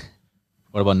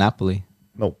 What about Napoli?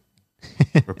 No,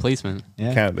 Replacement.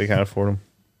 Yeah. they can't afford him.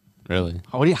 Really?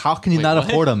 How can you Wait, not what?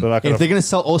 afford them? They're not If gonna- they're gonna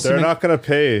sell They're Osimhen, not gonna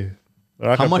pay. They're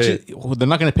not how gonna much? pay. They're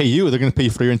not gonna pay you. They're gonna pay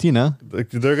Fiorentina.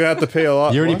 They're gonna have to pay a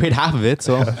lot. You already What? paid half of it,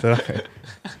 so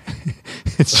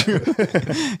it's true.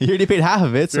 You already paid half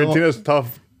of it, so Fiorentina's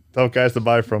tough guys to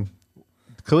buy from.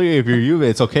 clearly, if you're Juve,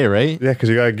 it's okay, right? Yeah, because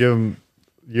you gotta give them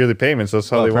yearly payments. That's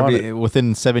how Well, they want probably it.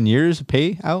 within 7 years,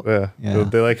 pay out. Yeah, Yeah.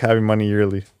 They like having money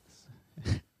yearly.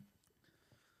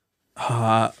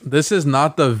 This is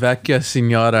not the Vecchia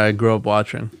Signora I grew up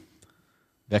watching.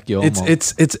 Vecchio It's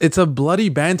Uomo. it's a bloody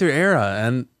banter era,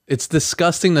 and it's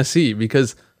disgusting to see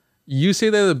because you say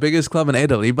they're the biggest club in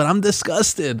Italy, but I'm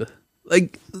disgusted.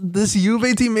 Like this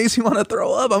Juve team makes me want to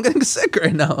throw up. I'm getting sick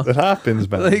right now. It happens,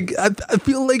 man. Like I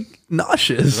feel like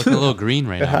nauseous. Looking a little green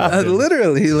right now. happens.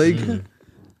 Literally, like.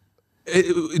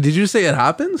 Did you say it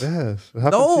happens? Yes, it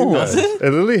happened No. to you guys. Does It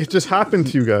literally just happened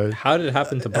to you guys. How did it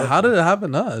happen to Barca? How did it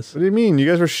happen to us? What do you mean? You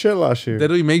guys were shit last year.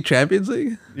 Did we make Champions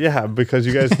League? Yeah, because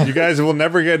you guys will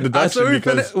never get a I deduction saw we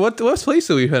because finished. What place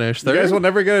did we finish? you guys Third. will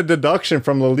never get a deduction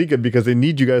from La Liga because they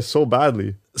need you guys so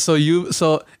badly. So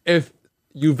if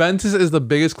Juventus is the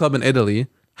biggest club in Italy,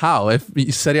 how? If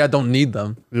Serie A don't need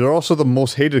them, They're also the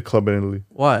most hated club in Italy.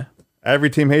 why?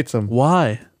 Every team hates them.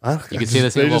 Why? You can say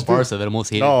the same about Barca. They're the most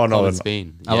hated No, club no. in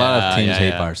Spain. a lot of teams yeah, hate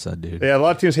yeah. Barca, dude. Yeah, a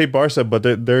lot of teams hate Barca, but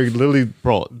they're literally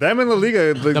Bro, them in La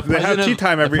Liga. They have tea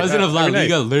time every. the president of La every night.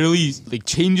 Liga literally like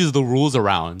changes the rules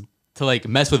around to like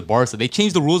mess with Barca. They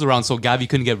changed the rules around so Gavi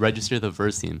couldn't get registered to the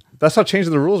first team. That's not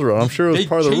changing the rules around. I'm sure it was They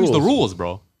part of the changed rules. the rules,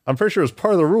 bro. I'm pretty sure it was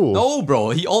part of the rules. No,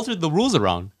 bro, he altered the rules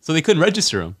around so they couldn't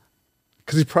register him.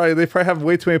 because they probably have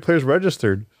way too many players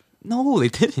registered. No, they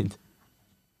didn't.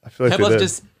 I feel like they Tebas did.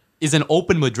 just is an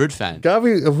open Madrid fan.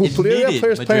 Gavi, they have admitted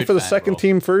players playing Madrid for the fan, second bro.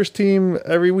 team, first team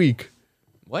every week.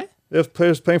 What? They have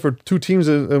players playing for 2 teams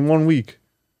in 1 week.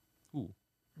 Who?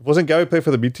 Wasn't Gavi play for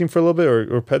the B team for a little bit,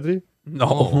 or Pedri?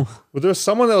 No. Well, there was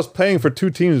someone that was playing for 2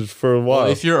 teams for a while.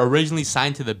 Well, if you're originally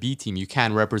signed to the B team, you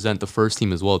can represent the first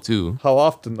team as well too. How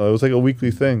often though? It was like a weekly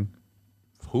thing.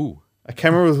 Who? I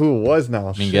can't remember who it was now.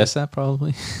 I mean, Shit. guess that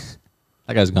probably.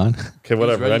 That guy's gone. Okay,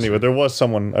 whatever. registered. Anyway, there was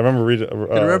someone. I remember reading.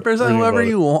 Can represent whoever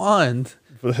you want.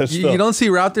 You don't see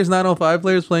Raptors 905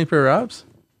 players playing for Raps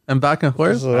and back and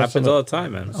forth It happens all the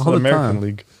time, man. all the American time.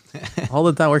 League. all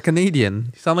the time. We're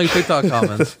Canadian. You sound like TikTok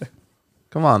comments.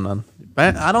 Come on,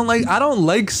 man. I don't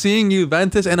like seeing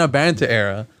Juventus in a banter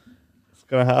era It's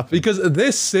gonna happen. because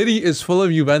this city is full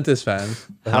of Juventus fans.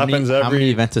 It happens how many every.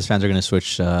 Juventus fans are gonna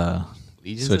switch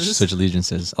Allegiances?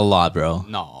 allegiances? A lot, bro.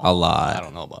 No, a lot. I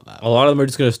don't know about that. A lot of them are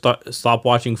just gonna stop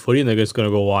watching footy and they're just gonna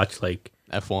go watch like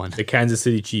F1. the Kansas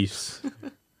City Chiefs.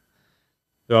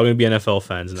 They're all gonna be NFL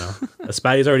fans now.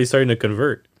 Spatty's already starting to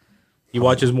convert. He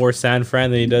watches more San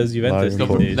Fran than he does Juventus even these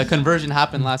close. days. The conversion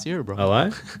happened last year, bro. A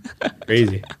lie?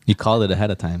 Crazy. You called it ahead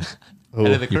of time. Who?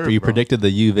 Ahead of the You, curve, you bro. predicted the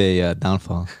Juve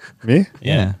downfall. Me?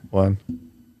 Yeah, One.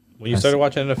 When you started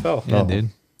watching NFL. yeah, No. dude.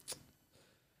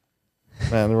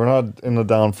 Man, we're not in the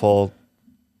downfall.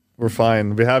 We're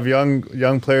fine. We have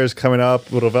young players coming up.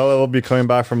 Rovella will be coming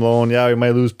back from loan. Yeah, we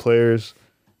might lose players.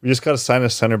 We just got to sign a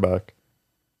center back.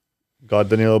 Got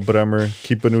Danilo Bremer.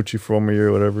 Keep Bonucci for 1 more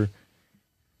year, whatever.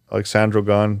 Alexandro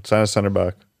gone. Sign a center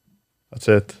back. That's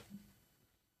it.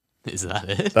 Is that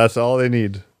it? That's all they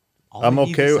need. All I'm they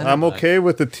need is okay. center I'm back. okay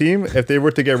with the team if they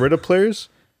were to get rid of players.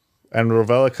 and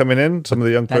Rovella coming in, some of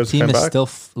the young That players team coming is back. still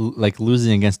like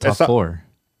losing against top It's not- four.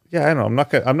 Yeah, I know.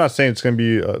 I'm not saying it's going to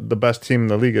be the best team in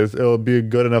the league. It'll be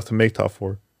good enough to make top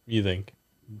four. You think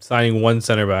signing one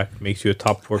center back makes you a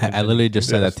top four? I literally just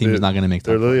said Yes, that team is they- not going to make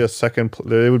They're top literally four. a second.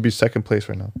 They would be second place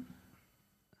right now.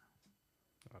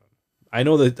 I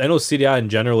know Serie A in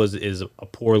general is a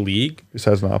poor league,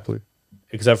 Besides Napoli,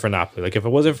 except for Napoli. Like if it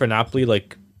wasn't for Napoli,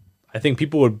 like I think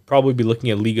people would probably be looking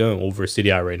at Liga over Serie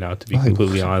A right now. To be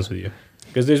completely honest with you,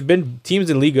 because there's been teams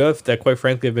in Liga that quite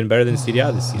frankly have been better than Serie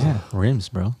A this season. Yeah, rims,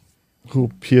 bro. who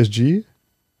PSG?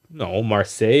 No,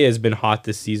 Marseille has been hot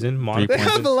this season. They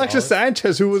have Alexis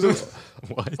Sanchez, who was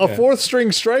a fourth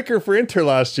string striker for Inter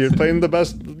last year, playing the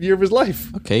best year of his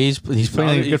life. Okay, he's playing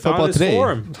he good found football his today.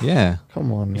 form. Yeah,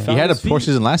 Come on, man. he had a his poor feet.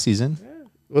 season last season.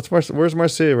 Where's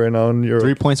Marseille right now in Europe?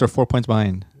 3 points or 4 points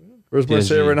behind. Where's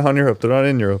Marseille PSG. right now in Europe? They're not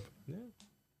in Europe.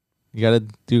 You gotta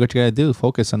do what you gotta do.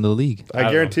 Focus on the league. I I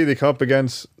don't guarantee they come up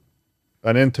against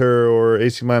an Inter or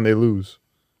AC Milan, they lose.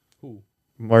 Who?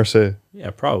 Marseille. Yeah,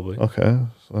 probably. Okay,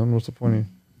 so then what's the point? Here?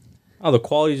 Oh, the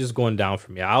quality is just going down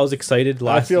for me. I was excited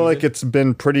last I feel like season. it's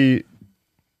been pretty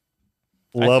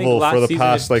think level last for the season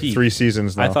past it like peaked. 3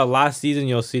 seasons now. I thought last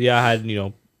season, Serie A had,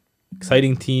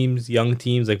 exciting teams, young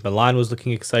teams. Like Milan was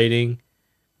looking exciting.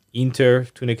 Inter,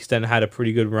 to an extent, had a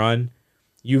pretty good run.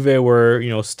 Juve were,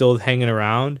 still hanging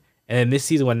around. And then this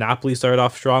season, when Napoli started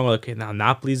off strong, we're like, okay, now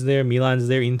Napoli's there, Milan's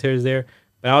there, Inter's there.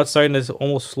 But now it's starting to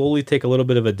almost slowly take a little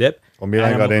bit of a dip. well,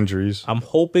 Milan And got injuries. I'm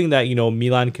hoping that,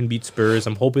 Milan can beat Spurs.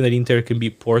 I'm hoping that Inter can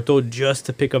beat Porto just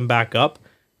to pick them back up,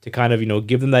 to kind of,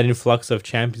 give them that influx of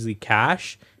Champions League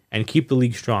cash and keep the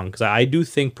league strong. Because I do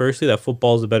think personally that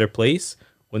football is a better place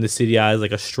when the Serie A is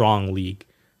like a strong league.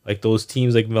 Like those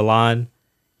teams like Milan,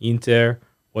 Inter,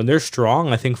 when they're strong,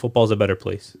 I think football is a better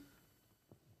place.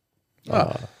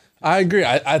 I agree.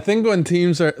 I think when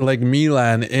teams are like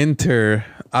Milan, Inter,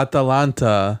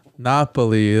 Atalanta,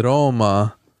 Napoli,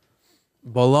 Roma,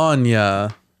 Bologna,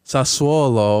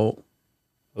 Sassuolo,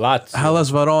 Lazio. Hellas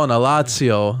Verona,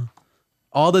 Lazio,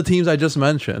 all the teams I just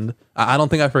mentioned, I don't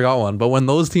think I forgot one, but when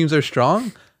those teams are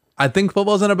strong, I think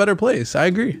football's in a better place. I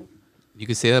agree. You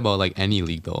could say that about like any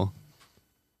league though.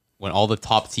 When all the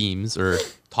top teams or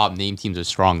top name teams are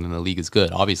strong, then the league is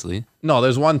good. Obviously, No,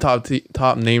 there's one top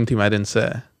name team I didn't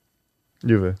say.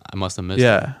 Juve. I must have missed. it.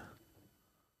 Yeah.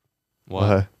 What?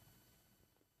 Why?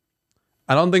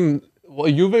 I don't think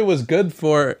Juve was good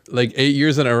for like 8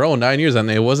 years in a row, 9 years, and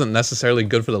it wasn't necessarily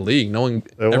good for the league.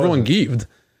 Everyone wasn't. geeved.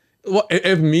 Well,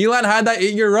 if Milan had that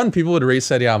 8-year run, people would rate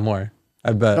Serie A more.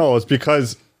 I bet. No, it's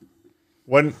because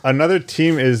when another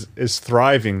team is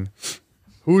thriving,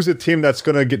 who's the team that's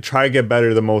gonna try to get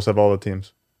better the most of all the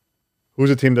teams? Who's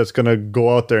the team that's gonna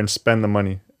go out there and spend the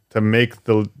money to make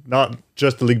not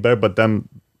just the league better, but them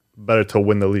better to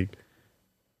win the league?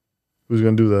 Who's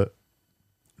gonna do that?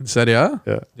 Serie A?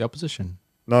 Yeah. The opposition.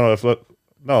 No.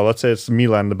 Let's say it's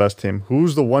Milan, the best team.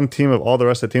 Who's the one team of all the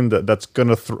rest of the team that's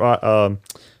gonna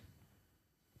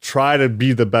try to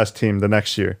be the best team the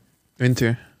next year?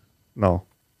 Inter. No.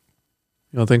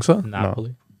 You don't think so?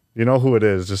 Napoli. You know who it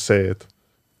is. Just say it.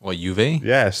 What, Juve?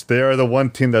 Yes, they are the one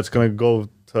team that's going to go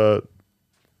to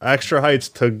extra heights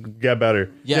to get better.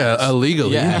 Yeah,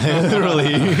 illegally. Yeah,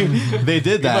 literally. They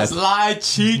did that. Must lie,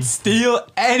 cheat, steal,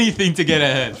 anything to get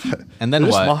ahead. And then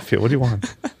They're just what? mafia. What do you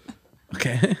want?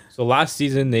 Okay. So last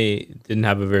season, they didn't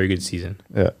have a very good season.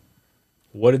 Yeah.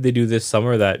 What did they do this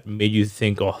summer that made you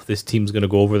think, oh, this team's going to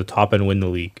go over the top and win the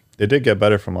league? They did get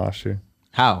better from last year.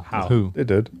 How? How? With who? They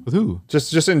did. With who?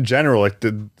 Just in general, like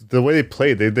the way they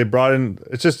played, they brought in.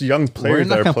 It's just young We're players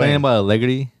not that are complaining playing. about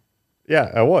Allegri.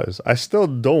 Yeah, I was. I still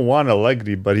don't want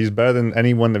Allegri, but he's better than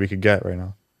anyone that we could get right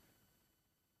now.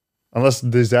 Unless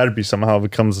the Zerbi somehow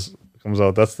comes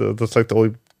out. That's like the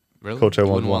only. Really? Coach I You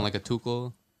wouldn't wouldn't want want. like a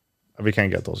Tuchel, We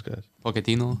can't get those guys.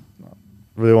 Pochettino.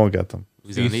 We won't get them.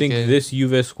 Luis Do you think Enrique? this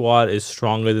Juve squad is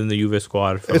stronger than the Juve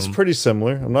squad from It's pretty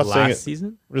similar. I'm not saying last it.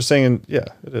 season? I'm just saying, yeah,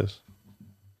 it is.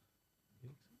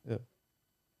 Yeah.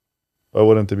 Why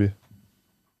wouldn't it be?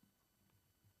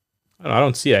 I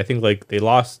don't see it. I think like they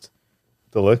lost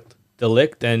Delict.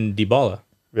 Delict and Dybala.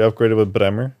 We upgraded with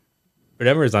Bremer.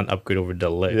 Bremer is not an upgrade over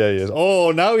Delict. Yeah, he is. Oh,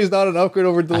 now he's not an upgrade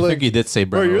over I think Delict. he did say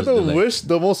Bro, Bremer you're was the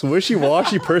the most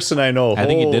wishy-washy person I know. I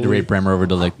think he did Holy- rate Bremer over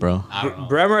Delict, bro. I don't know.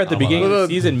 Bremer at the beginning of the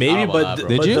season, maybe, I don't know but about that,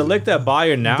 bro. but Did you? Delict at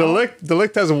Bayern now.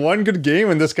 Delict has one good game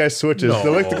and this guy switches. No.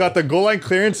 Delict got the goal line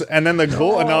clearance and then the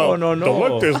goal and now no.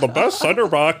 Delict is the best center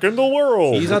back in the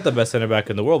world. He's not the best center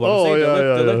back in the world, but Oh, I'm saying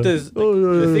yeah, Delict yeah. is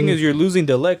the thing is you're losing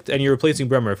Delict and you're replacing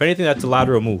Bremer. If anything, that's a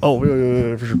lateral move. Oh,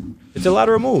 yeah, for sure. It's a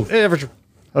lateral move. Yeah, for sure.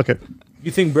 Okay. You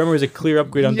think Bremer is a clear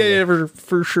upgrade on Delict?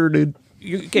 For sure, dude.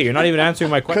 You're not even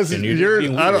answering my Because question. You're just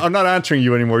being weird. I'm not answering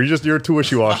you anymore. You're too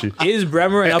wishy-washy. Is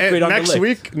Bremer an upgrade on next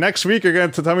Delict? next week, you're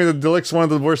going to tell me that Delict's one of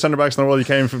the worst center backs in the world. You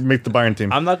can't even make the Bayern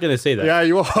team. I'm not going to say that. Yeah,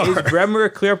 you Is are. Bremer a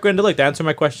clear upgrade on Delict? Answer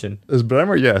my question. Is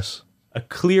Bremer? Yes. A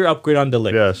clear upgrade on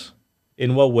Delict. Yes.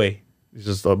 In what way? He's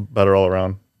just a better all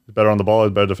around. He's better on the ball. He's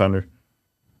a better defender.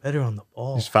 Better on the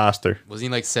ball. He's faster. Wasn't he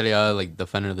like Serie A like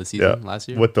defender of the season last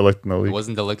year? With Delict in the league.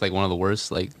 Wasn't Delict like one of the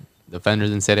worst like defenders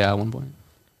in Serie A at one point?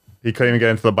 He couldn't even get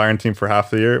into the Bayern team for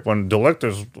half the year. When Delict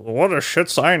is, what a shit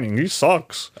signing. He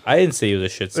sucks. I didn't say it was a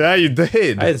shit signing. Yeah, you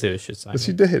did. I didn't say it was a shit signing. Yes,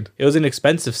 you did. It was an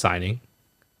expensive signing.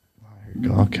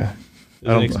 Okay. It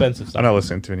was an expensive I'm signing. not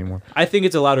listening to you anymore. I think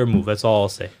it's a lateral move. That's all I'll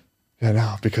say. Yeah,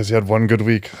 no, because he had one good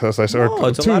week. As I said, No,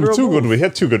 it's a two lateral good move. weeks. He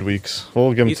had 2 good weeks.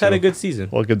 We'll give him He's 2. had a good season.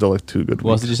 We'll give Delict 2 good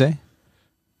What else weeks. did you say?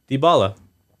 Dybala.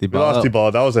 We lost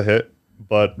Dybala. That was a hit,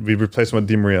 but we replaced him with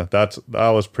Di Maria. That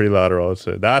was pretty lateral, I would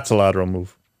say. That's a lateral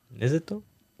move. Is it though?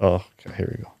 Oh, okay,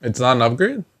 here we go. It's not an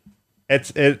upgrade.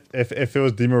 If it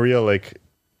was Di Maria like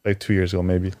 2 years ago,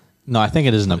 maybe. No, I think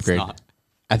it is an It's upgrade. not.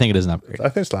 I think it is an upgrade. I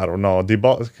think it's lateral. No,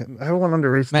 Dybala. Everyone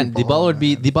underrates Man,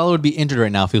 Dybala would be injured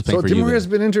right now if he was playing So for Di Juve. Maria's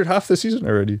been injured half the season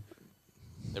already.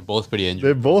 They're both pretty They're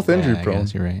injured. both injury I prone.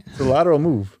 guess you're right. It's a lateral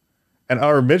move, and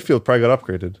our midfield probably got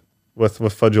upgraded with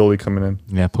Fagioli coming in.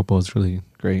 Yeah, Popo is really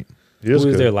great. He Who is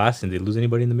was good. there last? And did they lose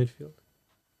anybody in the midfield?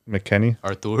 McKennie,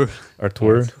 Arthur.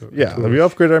 Artur. Yeah, we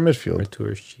upgraded our midfield.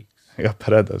 Artur's cheeks. We got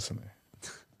Paredes in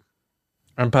there.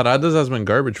 And Paredes has been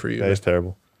garbage for you. Yeah, he's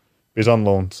terrible. He's on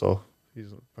loan, so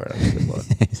he's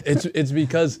Paredes. It's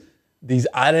because these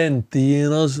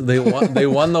Argentinos they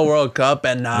won the World Cup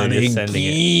and now They're they just sending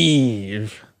it.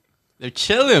 give. They're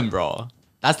chilling, bro.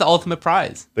 That's the ultimate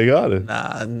prize. They got it.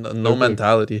 Nah, no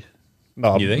mentality.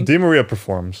 No, You think? Di Maria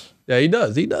performs. Yeah, he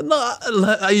does. He does.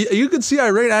 No, you could see I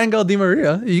rate Angel Di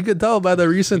Maria. You could tell by the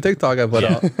recent TikTok I put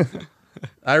out.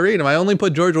 I rate him. I only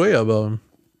put George Weah above him.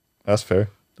 That's fair.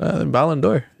 Ballon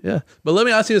d'Or. Yeah. But let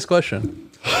me ask you this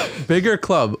question: bigger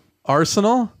club,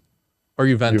 Arsenal or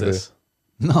Juventus?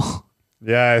 No.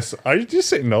 Yes. Are you just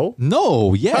saying no?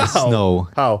 No. Yes. How? No.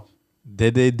 How?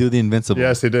 Did they do the invincible?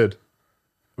 Yes, they did.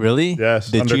 Really? Yes,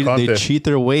 They under cheat, Conte. they cheat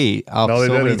their way out No, they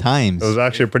so didn't. many times. It was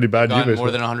actually a pretty bad Gotten Juve.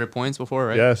 more than 100 points before,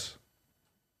 right? Yes.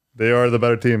 They are the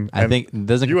better team. I And think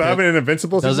doesn't you compare- having an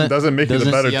invincible season doesn't make you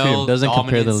the better CL team. Doesn't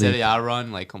compare the dominant league. Serie A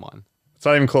run. Like, come on. It's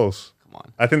not even close. Come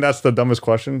on. I think that's the dumbest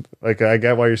question. Like, I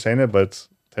get why you're saying it, but it's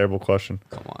a terrible question.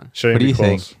 Come on. Shouldn't What do be you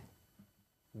close. think?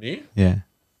 Me? Yeah.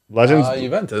 Legends,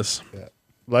 Juventus.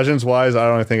 legends wise, I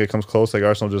don't think it comes close. Like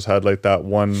Arsenal just had like that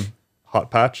one hot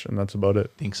patch, and that's about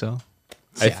it. Think so?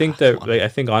 I think that I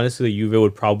think honestly Juve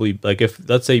would probably like if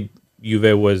let's say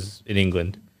Juve was in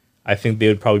England, I think they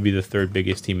would probably be the third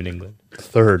biggest team in England.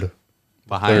 Third.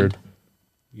 Behind.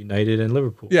 United and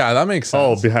Liverpool. Yeah, that makes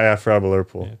Oh, sense. behind after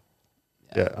Liverpool.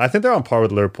 Yeah. I think they're on par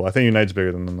with Liverpool. I think United's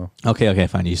bigger than them though. Okay,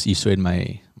 fine. You swayed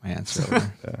my answer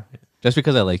over. Yeah. Just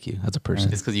because I like you as a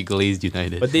person. It's because you glazed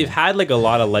United. But they've had like a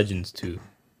lot of legends too.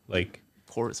 Like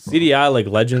of course, bro. Serie A like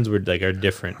legends were like are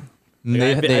different. Like,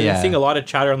 I've been seeing a lot of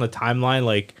chatter on the timeline,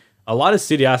 like a lot of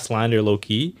Serie A slander low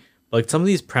key. Like some of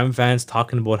these Prem fans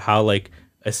talking about how like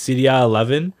a Serie A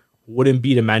 11 wouldn't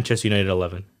beat a Manchester United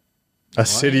 11. A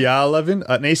City A 11?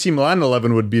 An AC Milan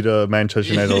 11 would beat a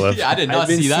Manchester United 11. yeah, I did not I've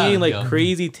been see that. seeing like yo.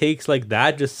 crazy takes like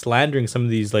that, just slandering some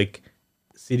of these like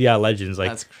Serie A legends. Like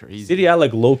That's crazy. Serie A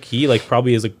like low key, like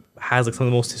probably is like has like some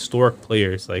of the most historic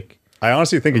players. Like I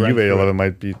honestly think a Right, Juve right. 11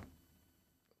 might beat.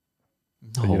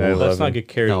 No. United let's 11. not get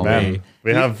carried No, away. Man,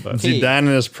 we have But- Zidane in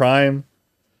his prime,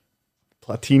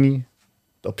 Platini,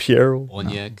 Del Piero,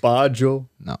 Onyek Baggio,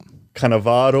 No.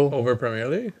 Cannavaro Over Premier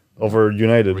League? over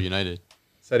United. for United.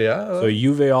 Serie A? So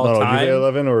Juve all No, time Juve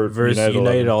 11 or versus United,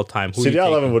 United 11? all time. Who City you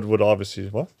 11 taking? would obviously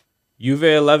what? Juve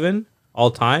 11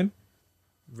 all time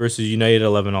versus United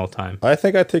 11 all time. I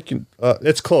think I take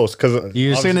it's close because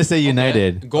You're just gonna say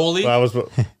United. Goalie. I was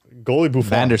goalie Buffon.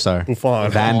 Van der Sar.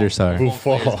 Buffon. Van der Sar.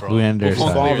 Buffon. Van der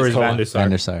Buffon Sar. versus Van der Sar. Van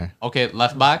der Sar. Okay,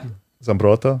 left back.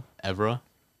 Zambrota. Evra.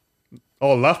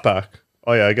 Oh, left back.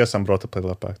 Oh yeah, I guess Zambrota played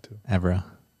left back too. Evra.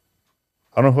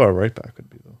 I don't know who our right back would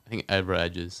be though. I think Evra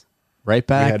edges. Right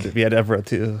back. We had Everett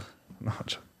too. No,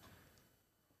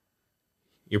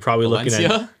 You're probably looking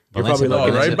Valencia. at you're probably Valencia. Oh,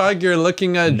 looking right at back, you're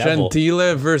looking at Neville.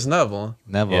 Gentile versus Neville.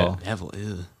 Neville. Neville.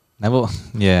 Ew. Neville.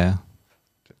 Yeah.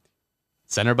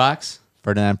 Center backs.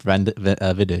 Ferdinand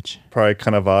Vidic. probably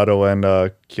Cannavaro and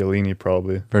Chiellini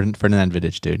probably. Ferdinand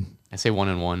Vidic, dude. I say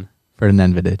 1-1.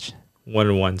 Ferdinand Vidic.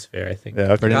 1-1's fair, I think. Yeah,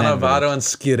 okay. Ferdinand Cannavaro and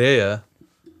Scirea.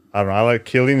 I don't know. I like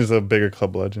Chiellini's a bigger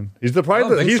club legend. He's the I don't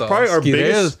probably think he's so. probably our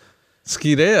biggest.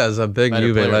 Scirea is a big Better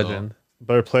Juve player, though. legend.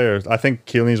 better players. I think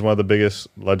Chiellini's one of the biggest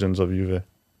legends of Juve.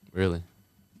 Really?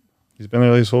 He's been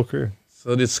there his whole career.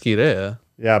 So did Schirea.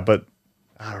 Yeah, but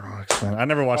I don't know how to explain. I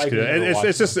never watched I it. never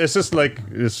It's watched just like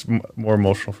it's more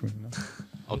emotional for me. You know?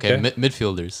 Okay, Okay.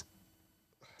 midfielders.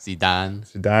 Zidane.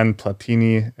 Zidane,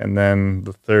 Platini, and then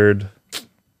the third.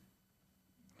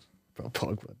 Bro,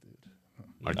 Pogba, dude.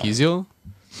 Marquisio?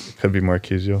 It could be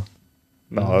Marquisio.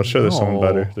 No, I'm sure there's someone No.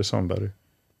 better. There's someone better.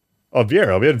 Oh,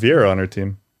 Vieira. We had Vieira on our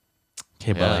team.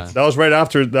 Okay, but Yeah. like, That was right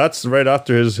after. That's right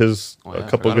after his Oh, yeah, I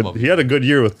couple forgot good. about He had a good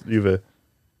year with Juve.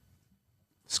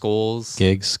 Scholes.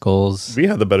 Giggs, Scholes, We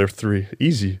had the better three.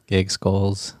 Easy. Giggs,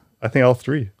 Scholes, I think all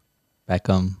three.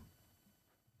 Beckham.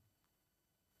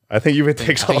 I think Juve I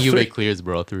takes think all Juve three. clears,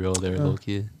 bro. 3-0 there, low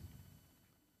key.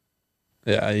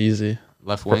 Yeah, easy.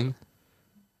 Left wing.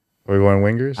 Are we going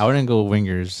wingers? I wouldn't go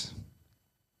wingers.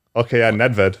 Okay, yeah,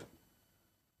 Nedved.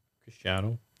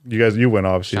 Cristiano. You win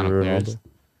obviously. Cristiano Ronaldo. clears.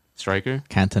 Striker.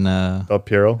 Cantona, Del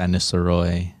Piero. Van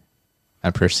Nistelrooy,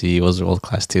 and Percy was world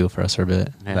class too for us for a bit.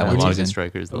 Yeah, that a one lot of season. good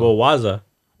strikers though. Well, Waza.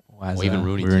 Waza, even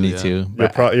Rooney too, Rooney yeah. too.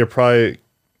 You're probably.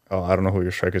 Oh, I don't know who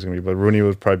your striker's gonna be, but Rooney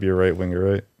would probably be a right winger,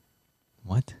 right?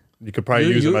 What? You could probably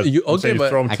use him as. okay, I'm saying but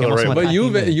throw him I to can the also right. want-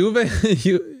 wing. But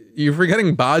Juve, you're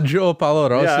forgetting Baggio, Paolo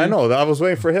Rossi. Yeah, I know. I was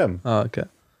waiting for him. Oh, okay.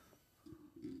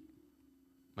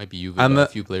 Might be Juve. And by a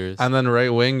the- few players. And then right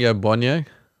wing, yeah, Boniek.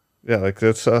 Yeah, like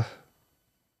that's a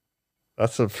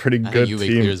pretty I think good Juve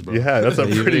team. clears, bro. Yeah, that's a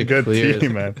Juve pretty good clears.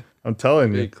 team, man. I'm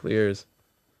telling you. Big clears.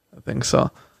 I think so.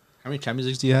 How many Champions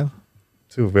Leagues do you have?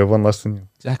 Two. We have one less than you.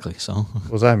 Exactly. So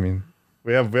What does that mean?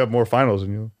 We have more finals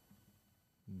than you.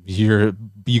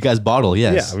 you guys bottle,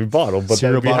 yes. Yeah, we bottled, but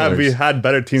Serial then we bottlers. had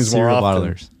better teams more Serial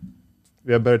often. bottlers.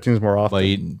 We have better teams more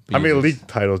often. But How many you- league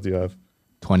titles do you have?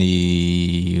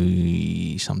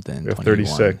 20 something. We have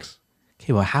 21. 36.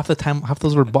 Okay, well half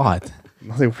those were bought.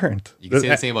 No, they weren't. you can say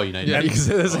the same about United. Yeah, you can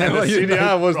say the same And the about you.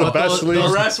 CDI was the best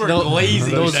league. rest were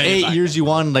glazing. Those 8 years you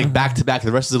won like back to back.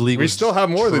 The rest of the league We was still have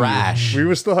more trash. than you. We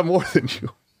would still have more than you.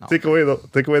 Take away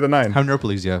the 9. How many Europa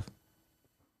Leagues do you have?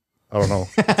 I don't know.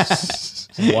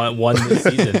 one this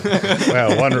season.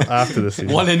 Yeah, one after the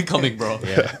season. One incoming, bro.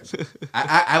 Yeah.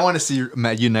 I want to see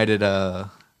United.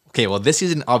 Okay, well this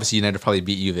season obviously United probably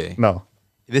beat Juve. No.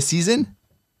 This season,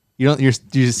 you're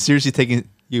seriously taking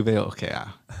Juve? Okay, yeah.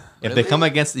 If they Really? come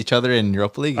against each other in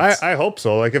Europa League, I hope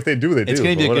so. Like if they do, they do. it's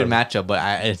going to be a but good whatever. matchup.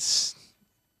 But it's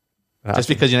It just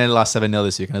because United lost 7-0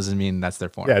 this week doesn't mean that's their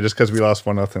form. Yeah, just because we lost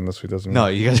 1-0 this week doesn't mean. No,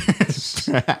 you guys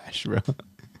are trash, bro.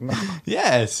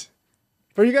 Yes.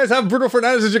 But you guys have Bruno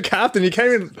Fernandes as your captain. You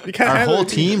can't Our handle whole it.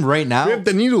 team right now, We have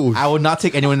Danilo. I would not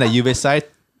take anyone in that Juve side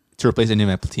to replace any of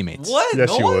my teammates. What? Yes,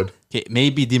 No you one? would. Okay,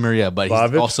 maybe Di Maria, but he's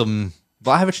Vlahovic? also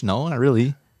Vlahovic. No, not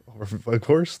really. Of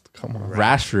course. Come on.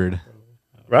 Rashford.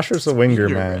 Rashford's a winger,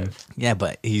 man. Yeah,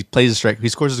 but he plays a strike. He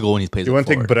scores his goal when he plays. You want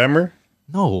to take Bremer?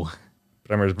 No,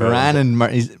 Bremer's better. Varane and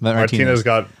Martinez Martinez.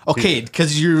 got. Okay,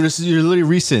 because you're literally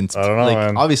recent. I don't know, Like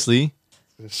man. obviously,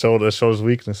 It shows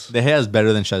weakness. De Gea is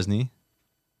better than Chesney.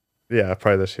 Yeah,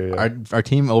 probably this year. Yeah. Our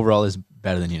team overall is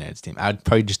better than United's team. I'd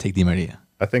probably just take Di Maria.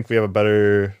 I think we have a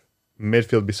better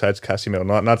midfield besides Casemiro.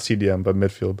 Not CDM, but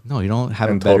midfield. No, you don't have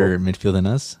In a better total. midfield than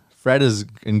us. Fred is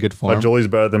in good form. But Joel's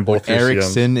better than both your CMs.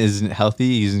 Ericsson is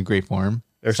healthy. He's in great form.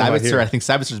 Ericsson's not Sabitzer, here. I think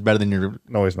Sabitzer is better than your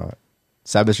No, he's not.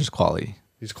 Sabitzer's quality.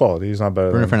 He's quality. He's not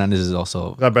better Bruno than. Fernandes is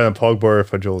also. He's not better than Pogba or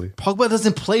Fajoli. Pogba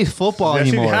doesn't play football Yes,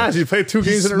 anymore. he has. He played 2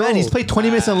 games in a row. Man, he's played 20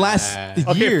 minutes in the last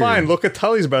Okay, year. fine.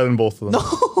 Locatelli's better than both of them.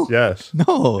 No. Yes.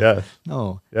 No. Yes.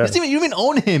 No. Yeah. You don't even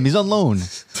own him. He's on loan.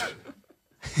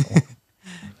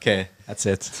 Okay, that's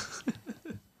it.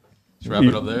 Let's wrap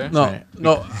it up there. No, Right.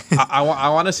 no. I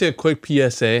want to say a quick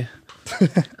PSA.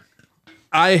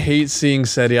 I hate seeing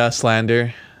Serie A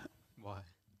slander. Why?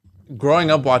 Growing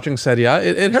up watching Serie A,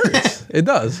 it hurts. It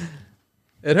does.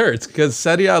 It hurts because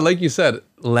Serie A, like you said,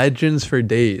 legends for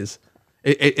days.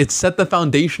 It set the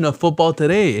foundation of football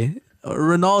today.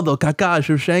 Ronaldo, Kaká,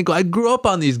 Shevchenko. I grew up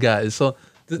on these guys. So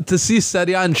to see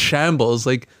Serie A in shambles,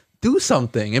 like, do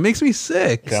something. It makes me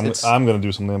sick. Okay, It's- I'm gonna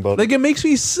do something about it. like, it makes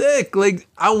me sick. Like,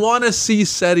 I want to see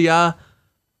Serie A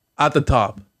at the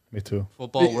top. Me too.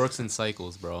 Football works in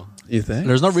cycles, bro. You think?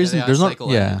 There's no reason. Serie A There's no.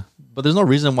 cycle Yeah, ended. but there's no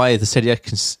reason why the Serie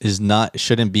A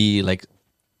shouldn't be like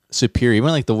superior. Even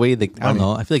like the way they. I don't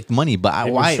know. I feel like money, but They've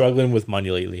been why? struggling with money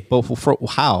lately. But for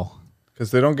how?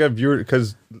 Because they don't get viewed.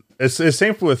 Because it's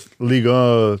same with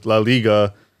Liga, La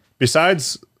Liga.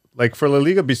 Besides, like for La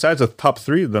Liga, besides the top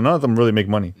 3, none of them really make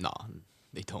money. No,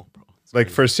 they don't, bro. It's Like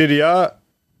for Serie A,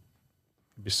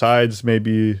 besides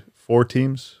maybe 4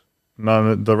 teams,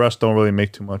 none. The rest don't really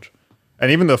make too much.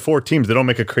 And even the 4 teams, they don't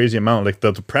make a crazy amount. Like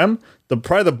the Prem,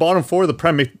 probably the bottom 4 of the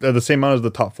Prem make the same amount as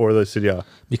the top 4 of the Serie A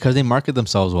Because they market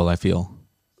themselves well, I feel.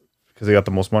 because they got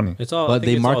the most money. It's all, But I think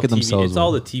they it's all market TV. themselves It's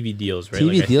all well. the TV deals, right?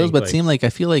 TV Like, I deals, think, but like, I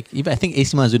feel like even I think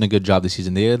AC Milan's doing a good job this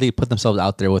season. They put themselves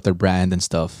out there with their brand and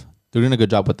stuff. They're doing a good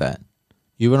job with that.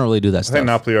 You wouldn't really do that I stuff. think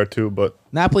Napoli are too, but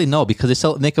Napoli, no, because they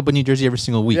sell make up a New Jersey every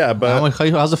single week. Yeah, but-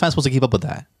 how's the fan supposed to keep up with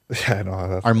that? yeah, I know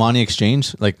that. Armani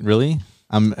Exchange, like really?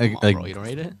 I'm Oh, like bro, you don't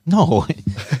rate it? no,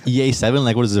 EA7,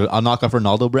 like what is it? A knockoff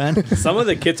Ronaldo brand? some of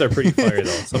the kits are pretty fire though.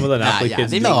 Some of the Napoli yeah,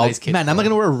 kids. they do. make No, nice kits, man, I'm not bro.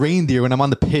 gonna wear a reindeer when I'm on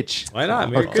the pitch. Why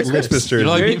not? Merry Oh, Christmas. Christmas jersey. You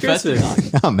don't like Merry being festive?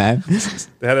 Christmas. Oh man,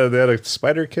 They had a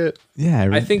spider kit. yeah.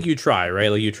 I think you try, right?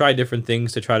 Like you try different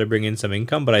things to try to bring in some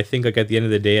income, but I think like at the end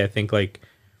of the day, I think like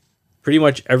pretty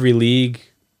much every league,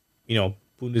 you know,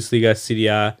 Bundesliga, Serie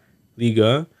A,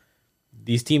 Liga,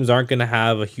 these teams aren't going to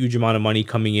have a huge amount of money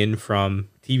coming in from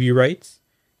TV rights.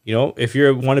 You know, if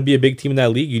you want to be a big team in that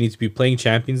league, you need to be playing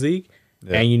Champions League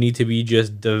and you need to be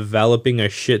just developing a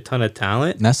shit ton of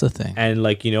talent that's the thing. and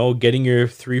like, you know, getting your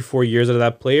 3-4 years out of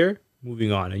that player,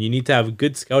 moving on. And you need to have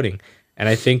good scouting. And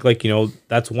I think like, you know,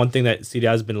 that's one thing that Serie A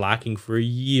has been lacking for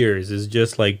years is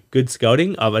just like good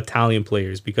scouting of Italian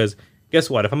players. Because guess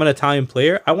what? If I'm an Italian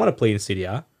player, I want to play in Serie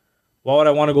A. Why would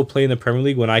I want to go play in the Premier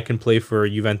League when I can play for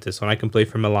Juventus, when I can play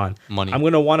for Milan? Money. I'm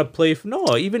going to want to play for,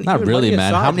 no, even Not even really, money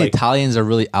man. aside, How many like, Italians are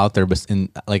really out there, but in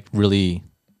like really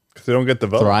Because they don't get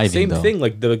developed. thriving? same though? thing.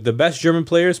 Like the best German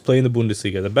players play in the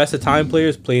Bundesliga. The best Italian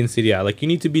players play in Serie A. Like you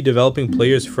need to be developing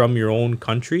players from your own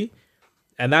country,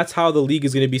 and that's how the league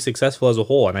is going to be successful as a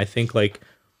whole. And I think like,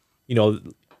 you know,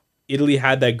 Italy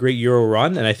had that great Euro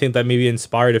run, and I think that maybe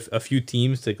inspired a few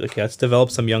teams to like let's develop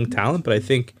some young talent. But I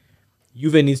think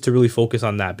Juve needs to really focus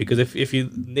on that because if you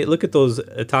look at those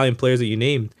Italian players that you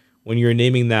named when you were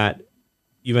naming that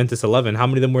Juventus 11, how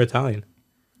many of them were Italian?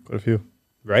 Quite a few.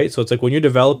 Right? So it's like when you're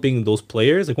developing those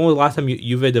players, like when was the last time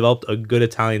Juve developed a good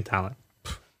Italian talent?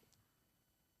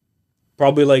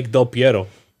 Probably like Del Piero.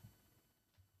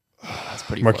 That's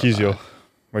pretty far Marquisio.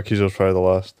 back. Marquisio's probably the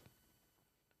last.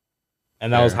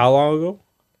 And that was how long ago?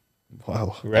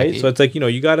 Wow. Right? Decade? So it's like, you know,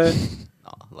 you gotta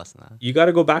No, less than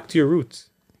that. go back to your roots.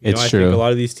 You It's know, I true. think a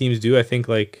lot of these teams do. I think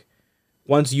like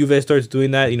once Juve starts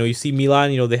doing that, you know, you see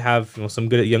Milan, you know, they have, you know, some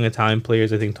good young Italian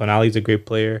players. I think Tonali's a great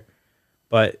player.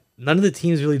 But none of the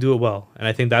teams really do it well. And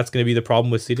I think that's gonna be the problem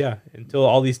with Serie A. Until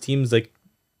all these teams like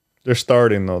They're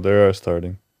starting, though. They are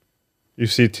starting. You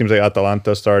see teams like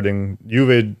Atalanta starting.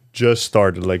 Juve just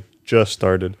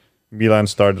started. Milan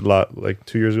started a lot, like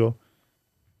 2 years ago.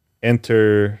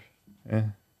 Inter,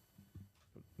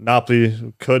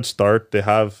 Napoli could start. They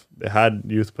had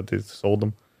youth, but they sold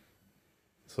them,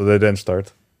 so they didn't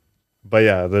start. But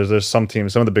yeah, there's some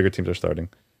teams. Some of the bigger teams are starting.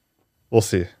 We'll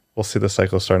see. We'll see the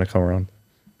cycle starting to come around.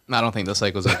 I don't think the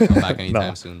cycle's gonna come back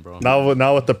anytime soon, bro.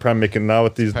 Now with the Prem making, now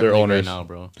with these Premier their League owners, right now,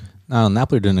 bro. No,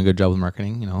 Napoli are doing a good job with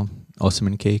marketing. You know,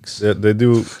 Osimhen cakes. they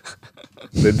do.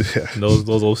 They do. Yeah. those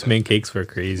Osimhen cakes were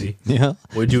crazy. Yeah,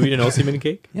 Would you eat an Osimhen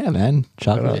cake? yeah, man.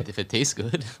 Chocolate, If it tastes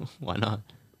good, why not?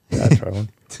 Yeah, try one.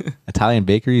 Italian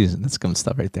bakeries. That's good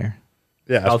stuff right there.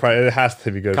 Yeah, it has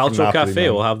to be good. for Calcio Napoli, Cafe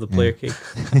man. will have the player cake.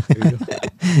 There you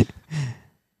go.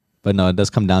 But no, it does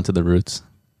come down to the roots.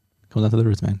 Comes down to the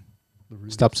roots, man.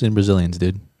 Stop seeing Brazilians,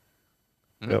 dude.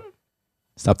 Yep.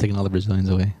 Stop taking all the Brazilians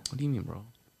away. What do you mean, bro? What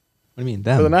do you mean,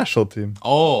 For the them? national team.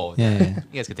 Oh, Yeah, yeah.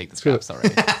 You guys can take the scraps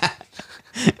already.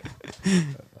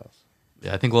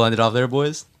 Yeah, I think we'll end it off there,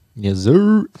 boys. Yes,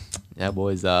 sir. Yeah,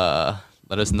 boys. Let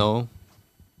us know.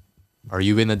 Are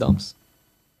you in the dumps?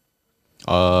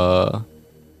 I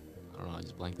don't know. I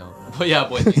just blanked out. But yeah,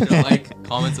 boys. Make sure to like,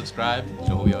 comment, subscribe. You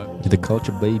know who we are. To the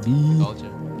culture, baby. Culture.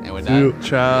 And with that,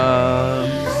 Ciao.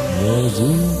 Yes,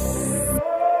 sir.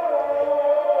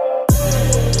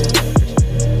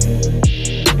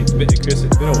 Chris,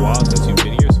 it's been a while since you've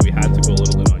been here, so we had to go a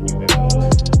little bit on you.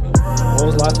 When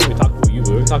was the last time we talked about you?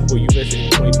 We were talking about you guys in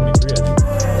 2023, I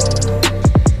think.